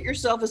 Market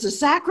yourself as a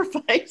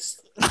sacrifice.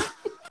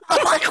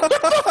 What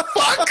the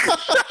fuck?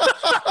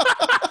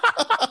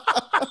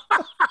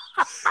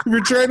 If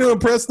you're trying to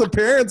impress the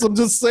parents, I'm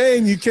just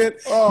saying you can't.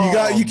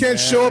 You can't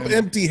show up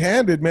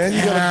empty-handed, man.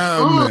 You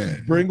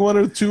gotta bring 1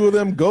 or 2 of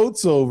them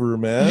goats over,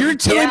 man. You're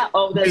telling. Yeah.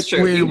 Oh, that's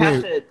true.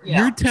 Wait.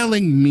 You're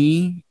telling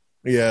me.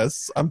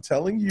 Yes, I'm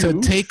telling you to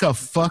take a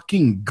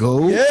fucking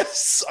goat.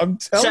 Yes, I'm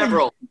telling you.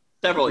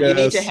 Several. Yes, You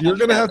need to have. You're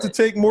gonna have to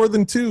take more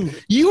than 2.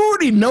 You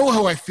already know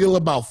how I feel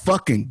about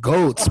fucking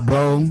goats,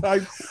 bro.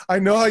 I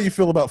know how you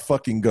feel about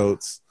fucking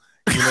goats.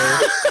 You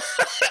know.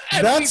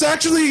 That's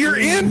actually your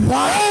in.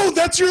 Wow,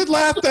 that's your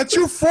laugh. That's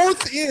your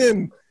 4th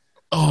in.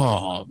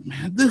 Oh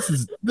man,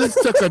 this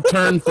took a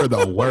turn for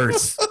the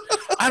worse.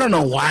 I don't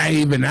know why I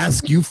even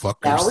ask you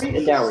fuckers.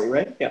 Dowry,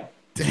 right? Yeah.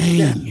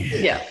 Dang.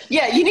 Yeah.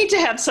 You need to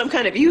have some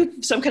kind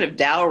of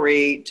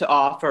dowry to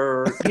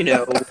offer.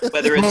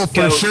 Whether it's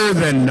For sure.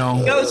 Then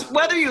no. goes,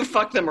 whether you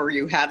fuck them or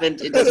you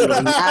haven't, it doesn't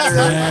really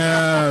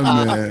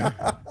matter.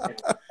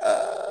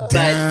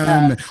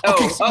 Damn.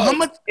 Okay. So how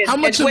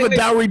much of a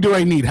dowry do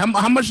I need?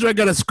 How much do I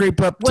got to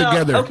scrape up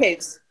together? Okay.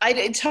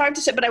 It's hard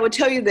to say, but I would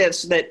tell you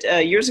this: that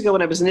years ago,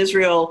 when I was in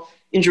Israel,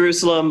 in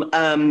Jerusalem,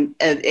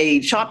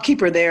 a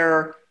shopkeeper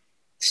there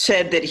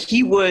said that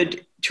he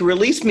would, to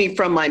release me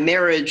from my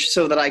marriage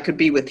so that I could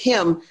be with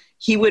him,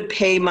 he would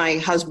pay my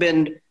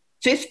husband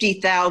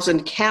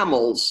 50,000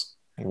 camels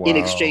in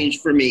exchange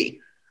for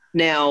me.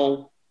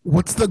 Now,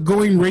 what's the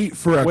going rate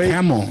for a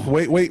camel?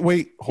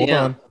 Wait. Hold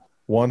on.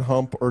 One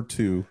hump or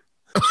two?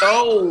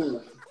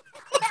 Oh,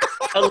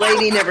 a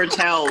lady never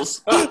tells.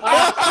 Damn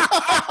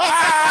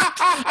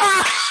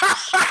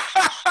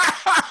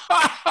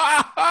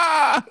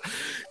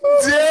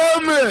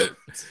it.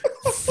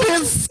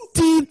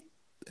 50.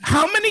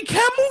 How many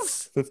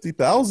camels?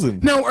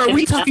 50,000. Now, are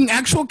we talking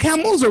actual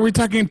camels or are we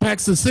talking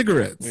packs of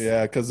cigarettes?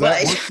 Yeah, because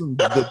that works in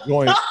the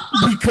joint.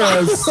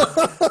 Because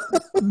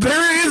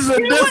there is a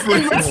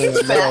difference.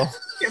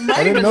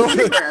 I didn't know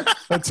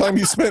that time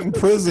you spent in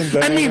prison,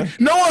 Diana. I mean,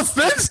 no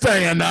offense,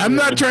 Diana. I'm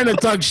not trying to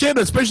talk shit,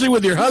 especially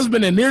with your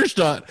husband in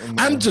earshot.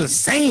 I'm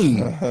just saying.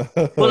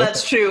 Well,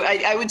 that's true.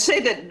 I would say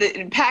that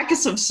the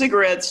packets of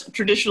cigarettes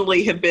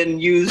traditionally have been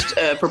used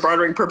for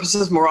bartering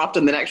purposes more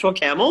often than actual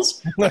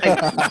camels.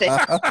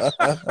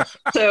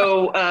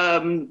 So,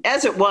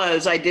 as it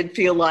was, I did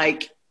feel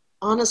like,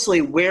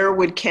 honestly, where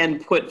would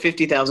Ken put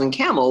 50,000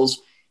 camels?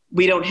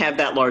 We don't have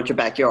that large a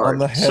backyard. On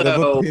the head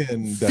of a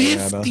pin,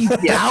 Diana.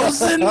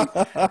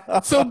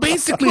 50,000? So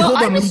basically, hold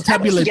on, let me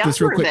tabulate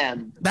this real quick.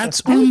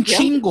 That's un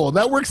chingo.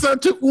 That works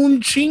out to un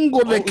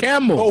chingo de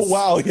camels. Oh,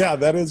 wow. Yeah,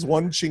 that is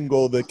one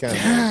chingo de camels.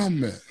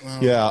 Damn it. Wow.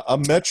 Yeah, a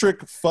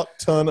metric fuck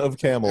ton of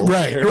camels.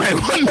 Right.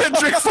 1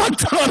 metric fuck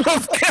ton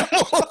of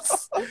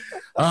camels.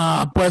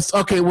 But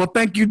okay, well,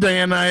 thank you,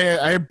 Diana.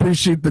 I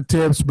appreciate the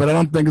tips, but I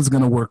don't think it's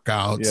going to work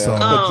out. Yeah,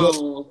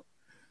 so.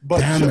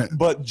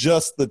 But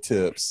just the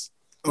tips.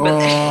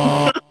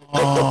 Oh,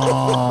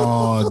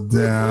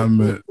 damn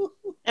it.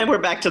 And we're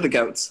back to the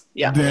goats.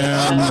 Yeah.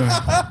 Damn it.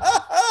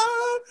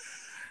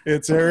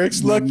 It's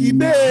Eric's lucky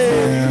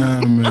day.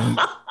 Damn it.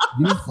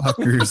 You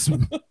fuckers.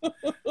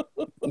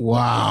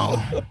 Wow.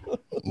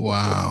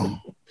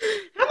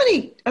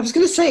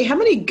 How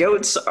many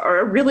goats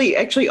are really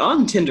actually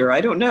on Tinder?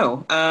 I don't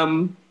know.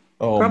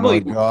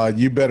 Probably. My God.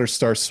 You better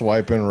start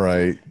swiping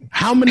right.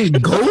 How many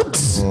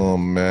goats? Oh,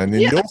 man.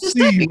 And you'll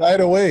see right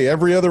away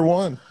every other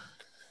one.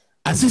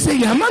 Así se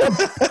llaman?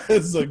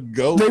 It's a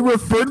goat. They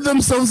refer to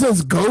themselves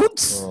as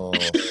goats? Oh.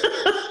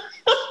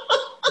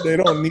 They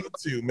don't need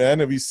to, man.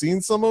 Have you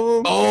seen some of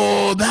them?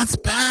 Oh, that's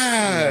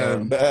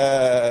bad. Yeah,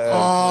 bad.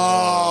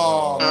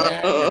 Oh,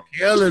 man. You're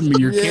killing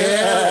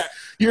me.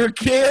 You're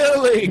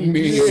killing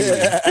me.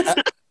 Yeah.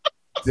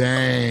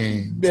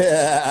 Dang.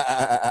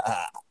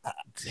 Yeah.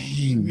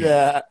 Dang.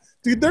 Yeah.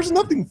 Dude, there's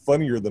nothing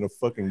funnier than a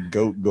fucking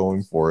goat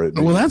going for it.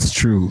 Dude. Well, that's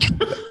true.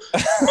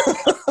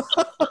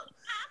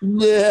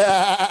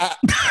 Yeah.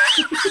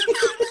 Did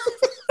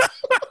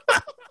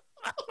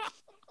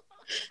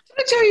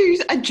I tell you,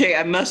 Jay?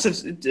 I must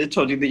have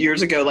told you that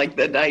years ago. Like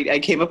that, I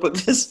came up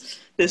with this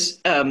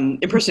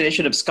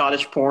impersonation of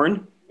Scottish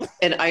porn,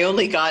 and I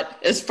only got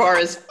as far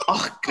as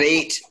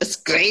great, it's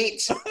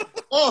great,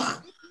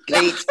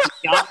 great,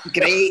 yeah,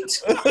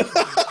 great.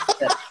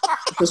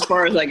 That's as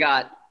far as I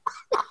got.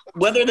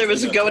 Whether there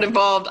was a goat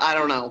involved, I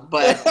don't know.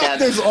 But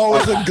there's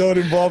always a goat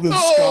involved in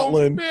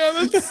Scotland.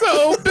 Man, that's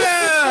so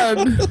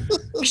bad.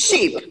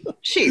 Sheep.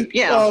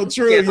 Yeah. Oh,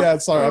 true. Yeah.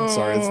 Sorry. I'm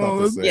sorry. It's not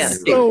the same. Yeah.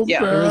 So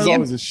There's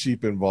always a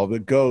sheep involved. A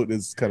goat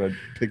is kind of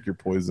pick your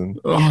poison.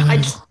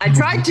 I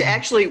tried to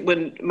actually,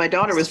 when my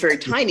daughter was very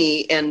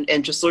tiny and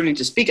just learning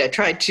to speak, I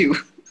tried to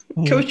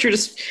coach her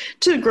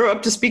to grow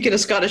up to speak in a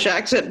Scottish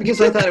accent because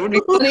I thought it would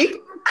be funny.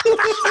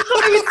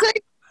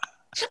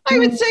 I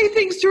would say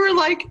things to her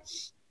like,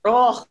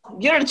 "Oh,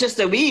 you're just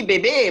a wee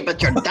baby,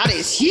 but your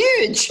daddy's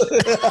huge."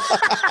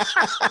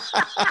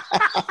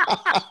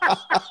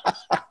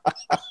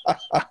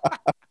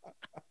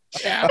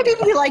 And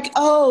people be like,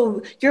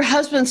 "Oh, your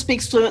husband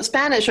speaks fluent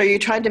Spanish. Are you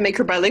trying to make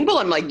her bilingual?"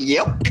 I'm like,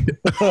 "Yep."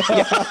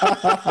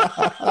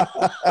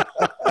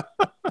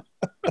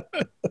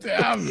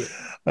 Damn it.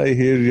 I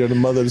hear your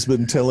mother's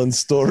been telling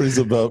stories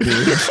about me.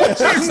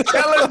 She's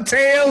telling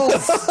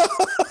tales.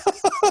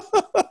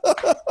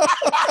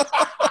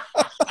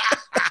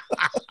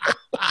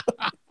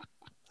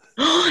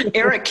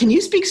 Eric, can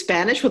you speak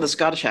Spanish with a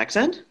Scottish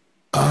accent?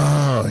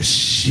 Oh,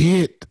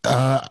 shit.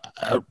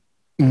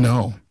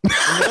 No.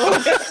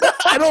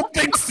 I don't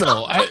think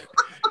so.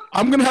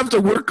 I'm going to have to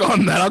work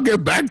on that. I'll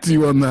get back to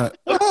you on that.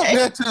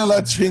 Vete a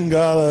la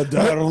chingada,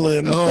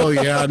 darling. Oh,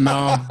 yeah,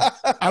 no.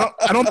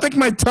 I don't think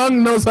my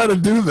tongue knows how to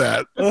do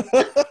that.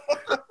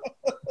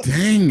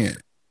 Dang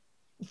it.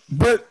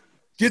 But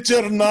get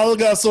your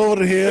nalgas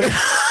over here.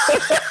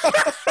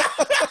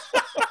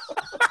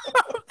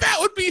 That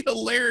would be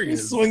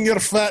hilarious. Swing your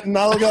fat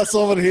nalgas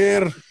over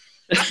here.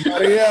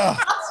 Yeah.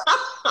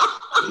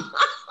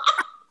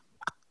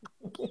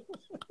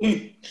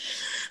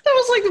 That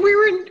was like we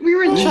were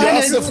in Ya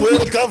se China. fue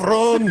el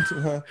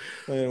cabrón.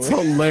 It's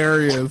Anyway.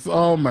 hilarious.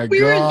 Oh my god.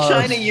 We were in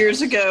China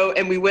years ago,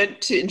 and we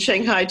went in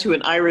Shanghai to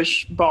an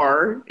Irish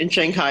bar in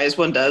Shanghai, as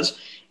one does.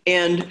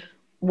 And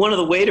one of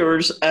the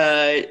waiters,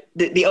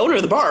 the owner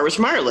of the bar, was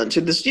from Ireland.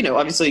 So this,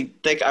 obviously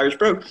thick Irish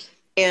brogue.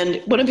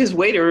 And one of his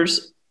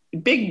waiters,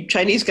 big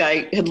Chinese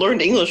guy, had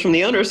learned English from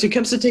the owner, so he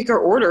comes to take our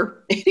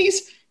order. And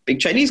he's a big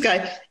Chinese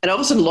guy, and all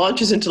of a sudden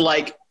launches into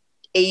like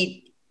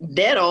a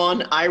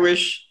dead-on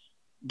Irish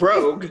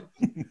brogue,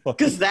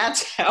 because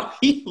that's how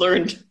he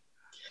learned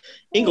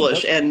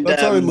English. And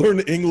That's how I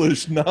learned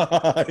English.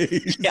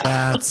 Nice. Yeah.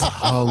 That's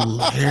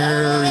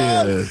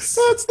hilarious.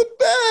 That's the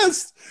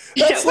best.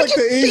 That's like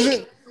the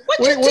Asian. What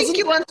do Wait, you think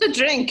you want to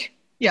drink?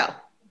 Yeah.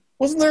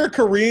 Wasn't there a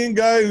Korean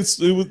guy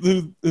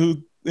who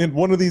in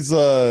one of these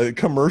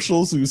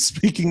commercials who's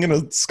speaking in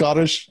a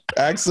Scottish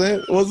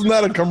accent? Wasn't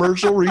that a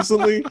commercial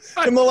recently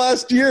in the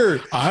last year?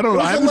 I don't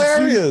know. It was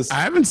hilarious. I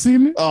haven't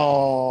seen it.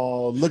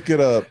 Oh, look it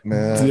up,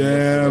 man.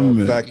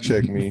 Damn it. Fact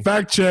check me.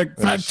 Fact check.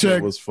 That Fact shit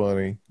check. was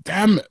funny.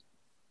 Damn it.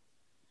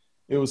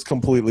 It was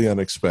completely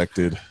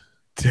unexpected.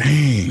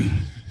 Dang.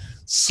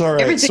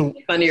 Sorry. Everything's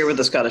funnier with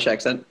the Scottish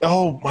accent.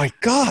 Oh my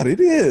God, it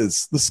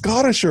is. The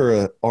Scottish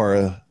are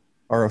a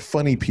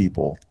funny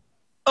people.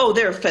 Oh,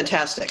 they're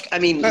fantastic. I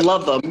mean,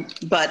 love them.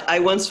 But I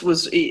once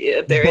was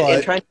there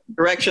and trying to get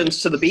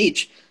directions to the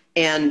beach.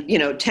 And,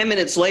 10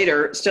 minutes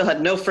later, still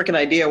had no freaking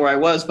idea where I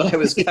was, but I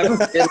was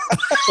covered in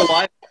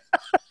saliva.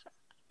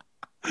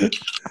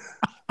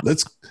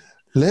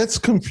 Let's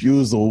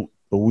confuse the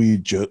wee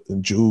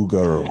Jew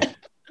girl.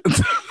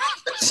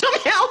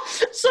 Somehow,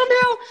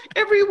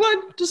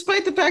 everyone,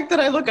 despite the fact that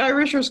I look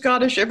Irish or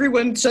Scottish,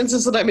 everyone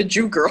senses that I'm a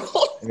Jew girl.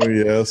 Oh,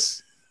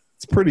 yes.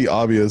 It's pretty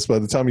obvious by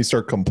the time you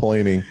start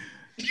complaining.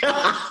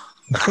 Oh,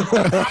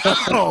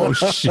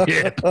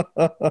 shit.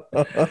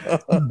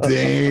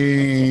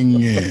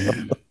 Dang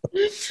it.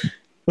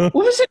 What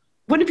was it?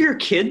 One of your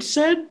kids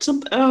said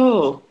something?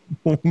 Oh.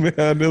 Oh,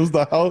 man, it was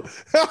the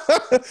house.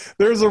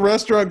 There's a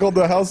restaurant called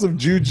the House of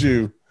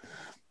Juju.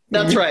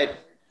 That's right.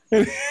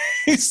 And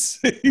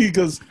he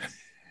goes,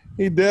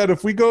 "Hey, Dad,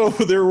 if we go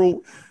over there,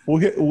 will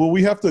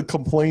we have to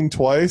complain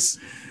twice?"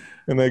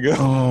 And I go,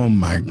 Oh,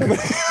 my God.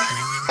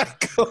 I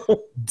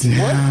go,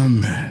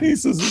 Damn it. he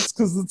says, "It's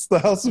because it's the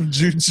House of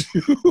Juju."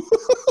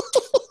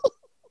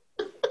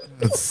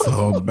 That's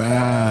so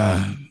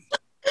bad.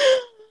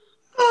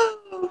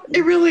 Oh,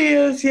 it really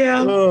is,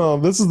 yeah. Oh,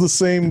 this is the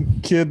same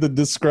kid that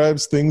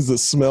describes things that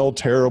smell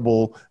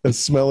terrible as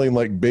smelling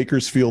like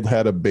Bakersfield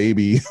had a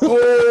baby.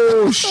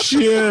 Oh,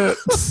 shit.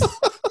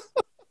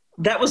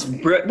 That was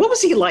what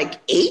was he, like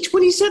 8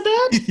 when he said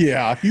that?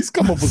 Yeah, he's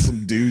come up with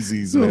some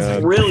doozies,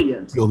 man.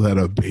 Brilliant. Feel that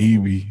a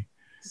baby.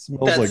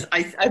 Smells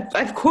like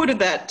I've quoted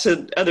that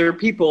to other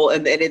people,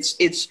 and it's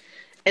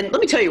and let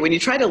me tell you, when you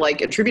try to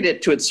like attribute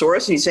it to its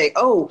source, and you say,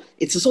 "Oh,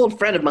 it's this old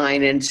friend of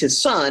mine and it's his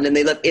son," and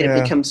it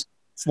becomes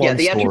it's a long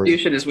the story.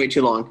 attribution is way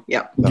too long.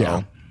 Yeah. No.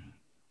 Yeah.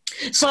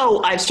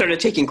 So I've started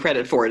taking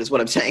credit for it, is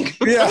what I'm saying.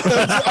 Yeah,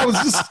 I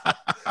was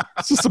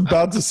just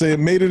about to say it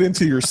made it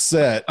into your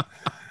set.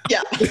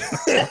 Yeah.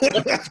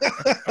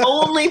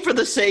 Only for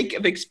the sake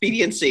of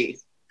expediency.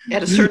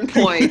 At a certain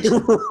point.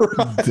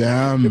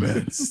 Damn it.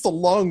 It's just a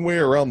long way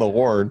around the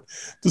horn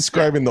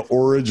describing the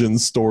origin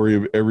story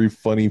of every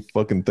funny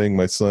fucking thing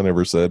my son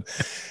ever said.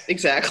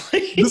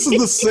 Exactly. This is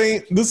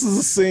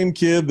the same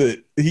kid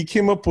that he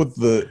came up with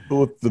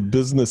the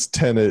business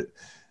tenet.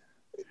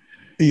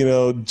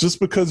 Just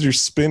because you're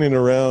spinning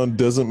around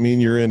doesn't mean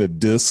you're in a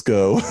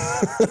disco.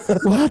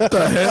 What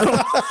the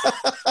hell?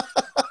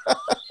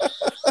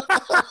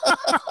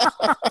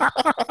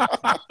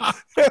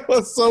 It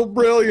was so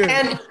brilliant.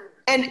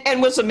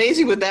 And what's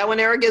amazing with that one,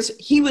 Eric, is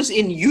he was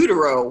in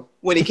utero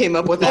when he came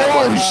up with that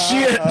one.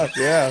 Shit.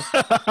 Yeah.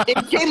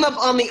 It came up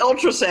on the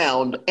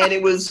ultrasound, and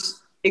it was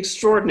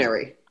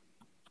extraordinary.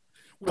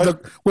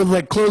 With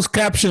like closed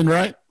caption,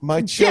 right?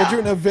 My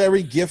children are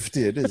very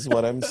gifted, is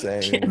what I'm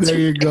saying. There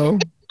you go.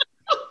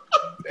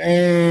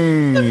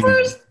 Dang.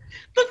 The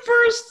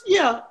first,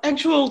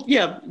 actual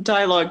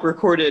dialogue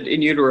recorded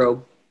in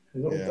utero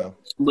Yeah.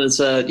 was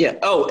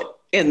Oh,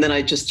 and then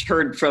I just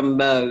heard from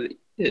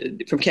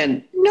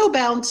Ken, no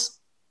bounce.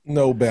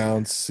 No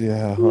bounce.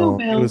 Yeah. No It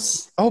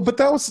bounce. was, but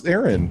that was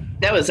Aaron.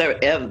 That was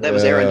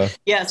Aaron.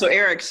 Yeah. So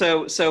Eric.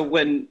 So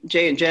when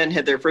Jay and Jen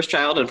had their first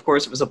child, and of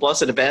course it was a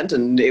blessed event,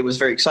 and it was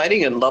very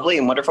exciting and lovely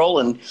and wonderful,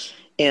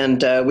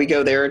 and we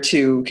go there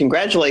to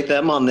congratulate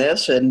them on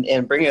this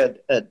and bring a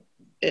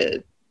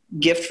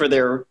gift for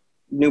their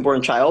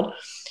newborn child.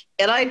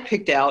 And I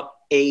picked out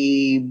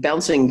a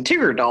bouncing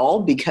Tigger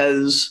doll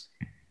because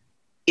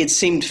it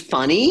seemed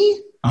funny.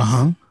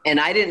 Uh-huh. And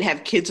I didn't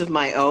have kids of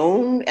my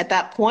own at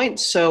that point,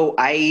 so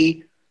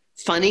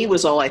funny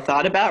was all I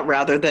thought about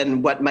rather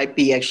than what might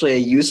be actually a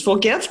useful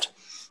gift.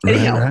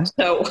 Anyhow, Right.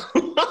 so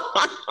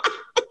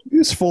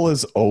Useful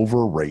is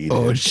overrated.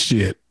 Oh,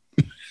 shit.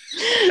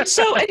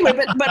 so anyway,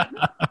 but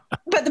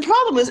But the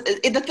problem is,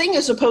 the thing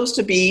is supposed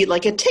to be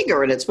like a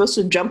Tigger, and it's supposed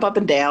to jump up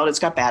and down. It's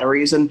got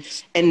batteries and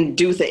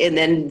do and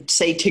then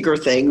say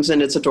Tigger things,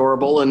 and it's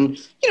adorable. And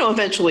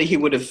eventually he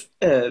would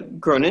have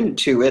grown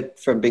into it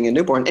from being a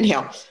newborn.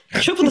 Anyhow,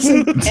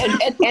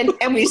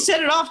 and we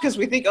set it off because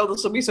we think, oh,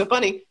 this will be so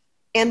funny.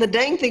 And the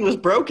dang thing was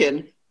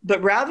broken,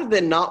 but rather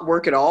than not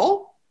work at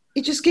all,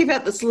 it just gave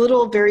out this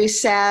little, very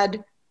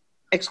sad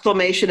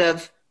exclamation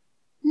of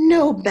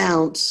 "no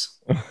bounce."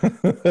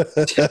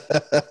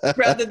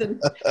 Rather than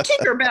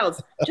Tinker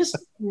bounce, just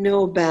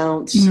no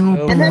bounce.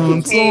 No and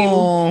bounce.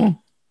 That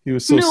He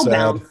was so no sad.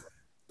 Bounce.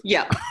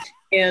 Yeah.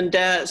 And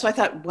so I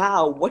thought,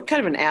 wow, what kind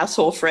of an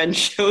asshole friend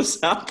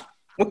shows up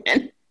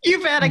when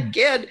you've had a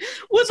kid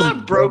with a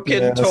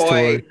broken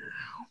toy?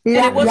 And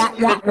it wasn't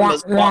even from a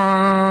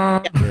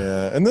swap.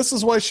 Yeah, and this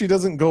is why she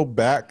doesn't go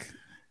back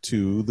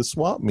to the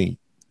swap meet.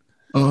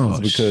 Oh, It's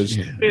because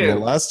shit. the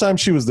last time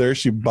she was there,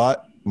 she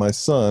bought my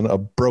son a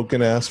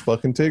broken ass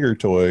fucking Tigger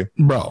toy.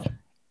 Bro,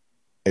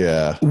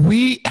 Yeah.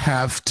 we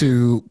have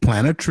to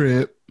plan a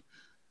trip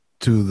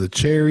to the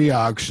cherry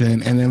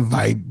auction and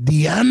invite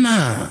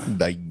Diana.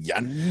 La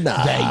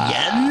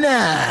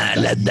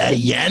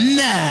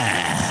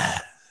Diana.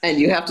 And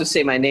you have to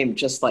say my name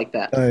just like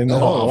that. I know.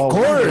 Oh, of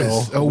course. We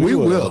will. Oh, we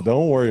will.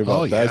 Don't worry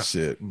about that yeah.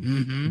 shit.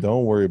 Mm-hmm.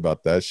 Don't worry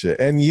about that shit.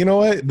 And you know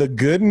what? The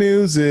good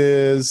news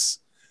is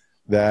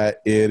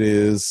that it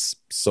is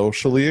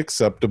socially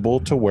acceptable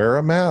to wear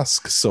a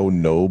mask, so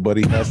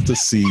nobody has to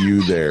see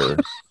you there.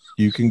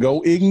 You can go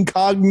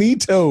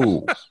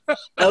incognito.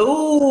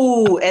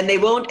 Oh, and they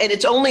won't, and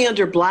it's only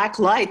under black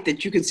light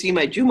that you can see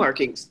my Jew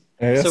markings.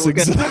 Yes, So we're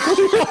gonna-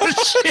 exactly.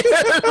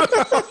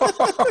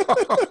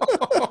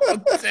 Oh,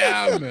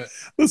 damn it.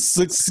 The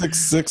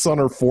 666 on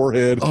her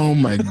forehead. Oh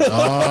my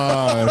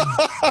God.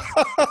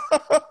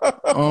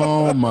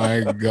 Oh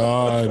my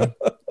God.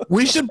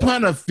 We should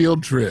plan a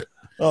field trip.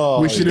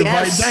 Oh, We should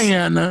invite Yes.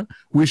 Diana.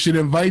 We should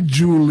invite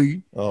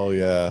Julie, oh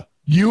yeah.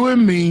 you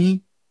and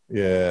me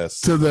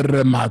Yes. to the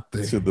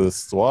remate. To the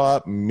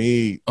swap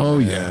meet. Oh,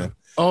 man. yeah.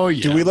 Oh,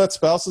 yeah. Do we let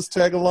spouses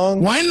tag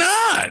along? Why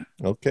not?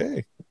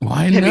 Okay.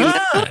 Why Have you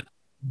not?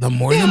 The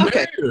more Yeah, the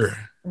okay. better.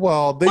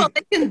 Well, Well,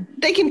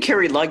 they can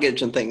carry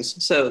luggage and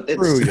things, so it's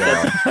true,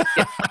 yeah.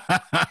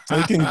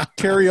 They can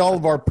carry all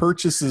of our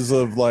purchases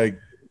of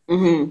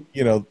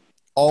Mhm.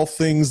 all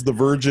things the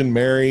Virgin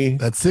Mary.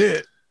 That's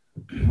it.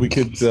 We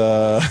could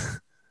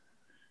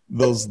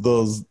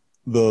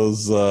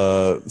those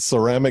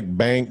ceramic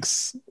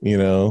banks,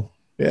 Yeah.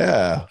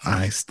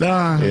 Ahí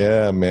está.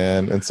 Yeah,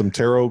 man. And some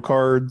tarot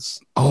cards.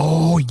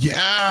 Oh,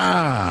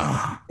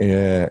 yeah.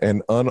 Yeah.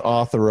 And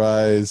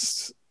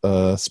unauthorized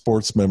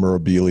sports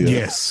memorabilia.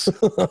 Yes.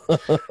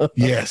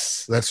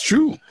 Yes, that's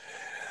true.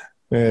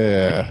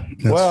 Yeah.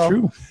 That's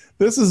true.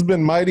 This has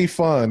been mighty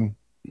fun.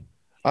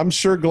 I'm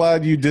sure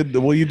glad you did.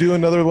 Will you do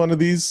another one of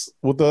these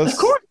with us? Of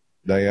course.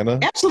 Diana?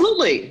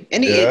 Absolutely.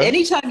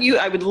 Anytime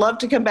I would love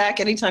to come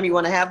back anytime you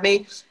want to have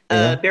me.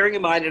 Yeah. Bearing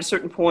in mind, at a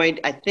certain point,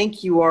 I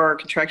think you are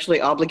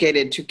contractually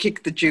obligated to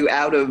kick the Jew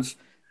out of.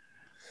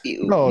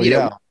 Oh,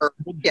 yeah.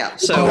 Yeah.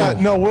 So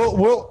No,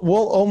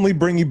 we'll only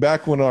bring you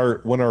back when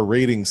our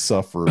ratings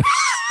suffer.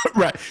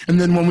 Right.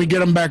 And then when we get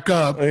them back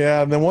up,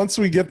 Yeah, and then once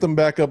we get them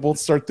back up, we'll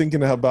start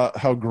thinking about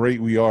how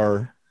great we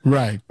are,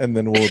 right. and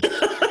then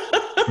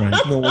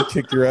we'll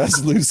kick your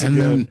ass loose And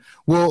again.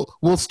 then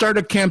we'll start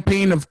a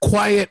campaign of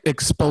quiet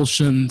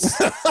expulsions.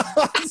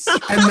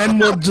 And then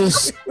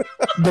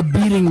the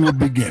beating will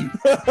begin.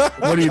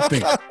 What do you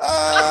think?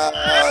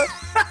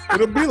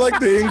 It'll be like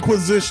the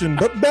Inquisition,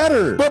 but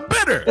better. But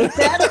better.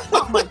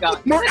 oh my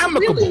God, More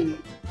amicable. Really?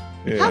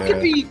 How Yeah.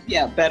 could be?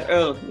 Yeah, better.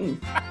 Oh,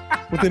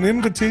 With an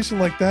invitation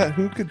like that,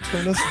 who could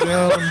turn us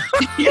down?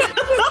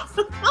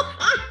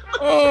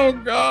 Oh,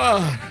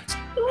 God.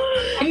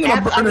 I'm going to I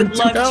burn in would two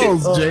love to.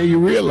 hells, Jay. You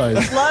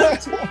realize.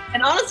 loved.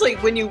 And honestly,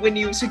 when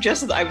you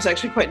suggested that, I was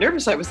actually quite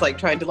nervous. I was like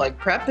trying to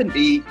prep and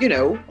be,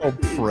 Oh,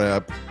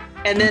 prep.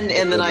 and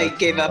then I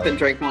gave up and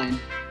drank wine.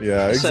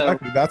 Yeah, So-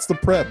 exactly. That's the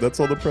prep. That's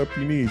all the prep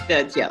you need.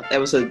 That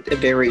was a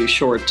very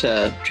short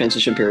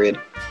transition period.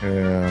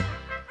 Yeah.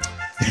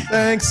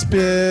 Thanks,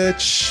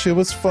 bitch. It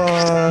was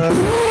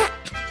fun.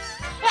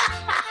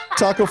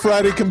 Taco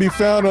Friday can be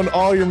found on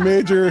all your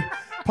major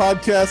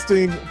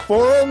podcasting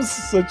forums,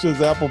 such as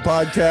Apple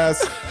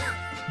Podcasts,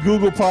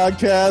 Google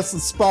Podcasts,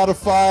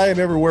 Spotify, and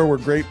everywhere where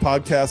great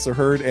podcasts are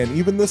heard. And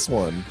even this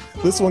one.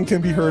 This one can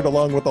be heard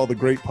along with all the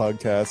great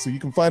podcasts. So you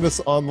can find us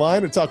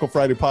online at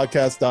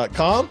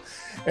TacoFridayPodcast.com.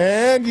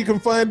 And you can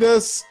find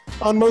us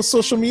on most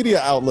social media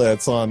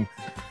outlets on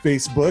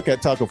Facebook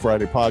at Taco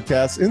Friday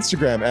Podcast,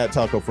 Instagram at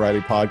Taco Friday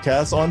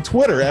Podcast, on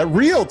Twitter at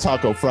Real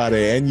Taco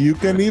Friday, and you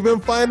can even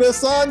find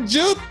us on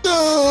YouTube.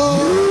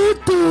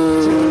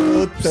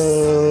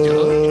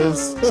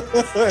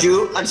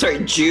 I'm sorry,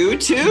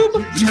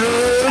 JewTube?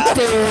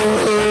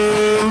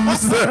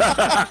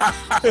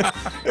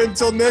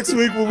 Until next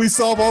week, when we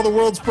solve all the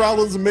world's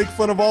problems and make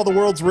fun of all the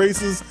world's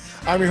races,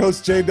 I'm your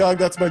host, J Dog.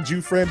 That's my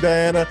Jew friend,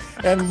 Diana,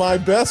 and my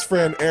best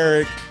friend,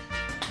 Eric.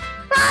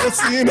 We'll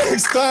see you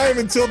next time.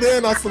 Until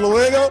then, hasta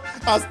luego.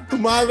 Hasta tu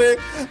madre.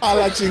 A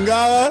la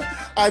chingada.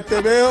 Ahí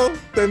te veo,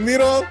 te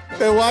miro,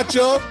 te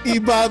guacho y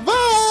bye bye.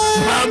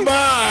 Bye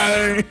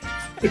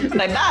bye.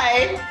 Bye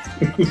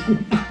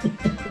bye.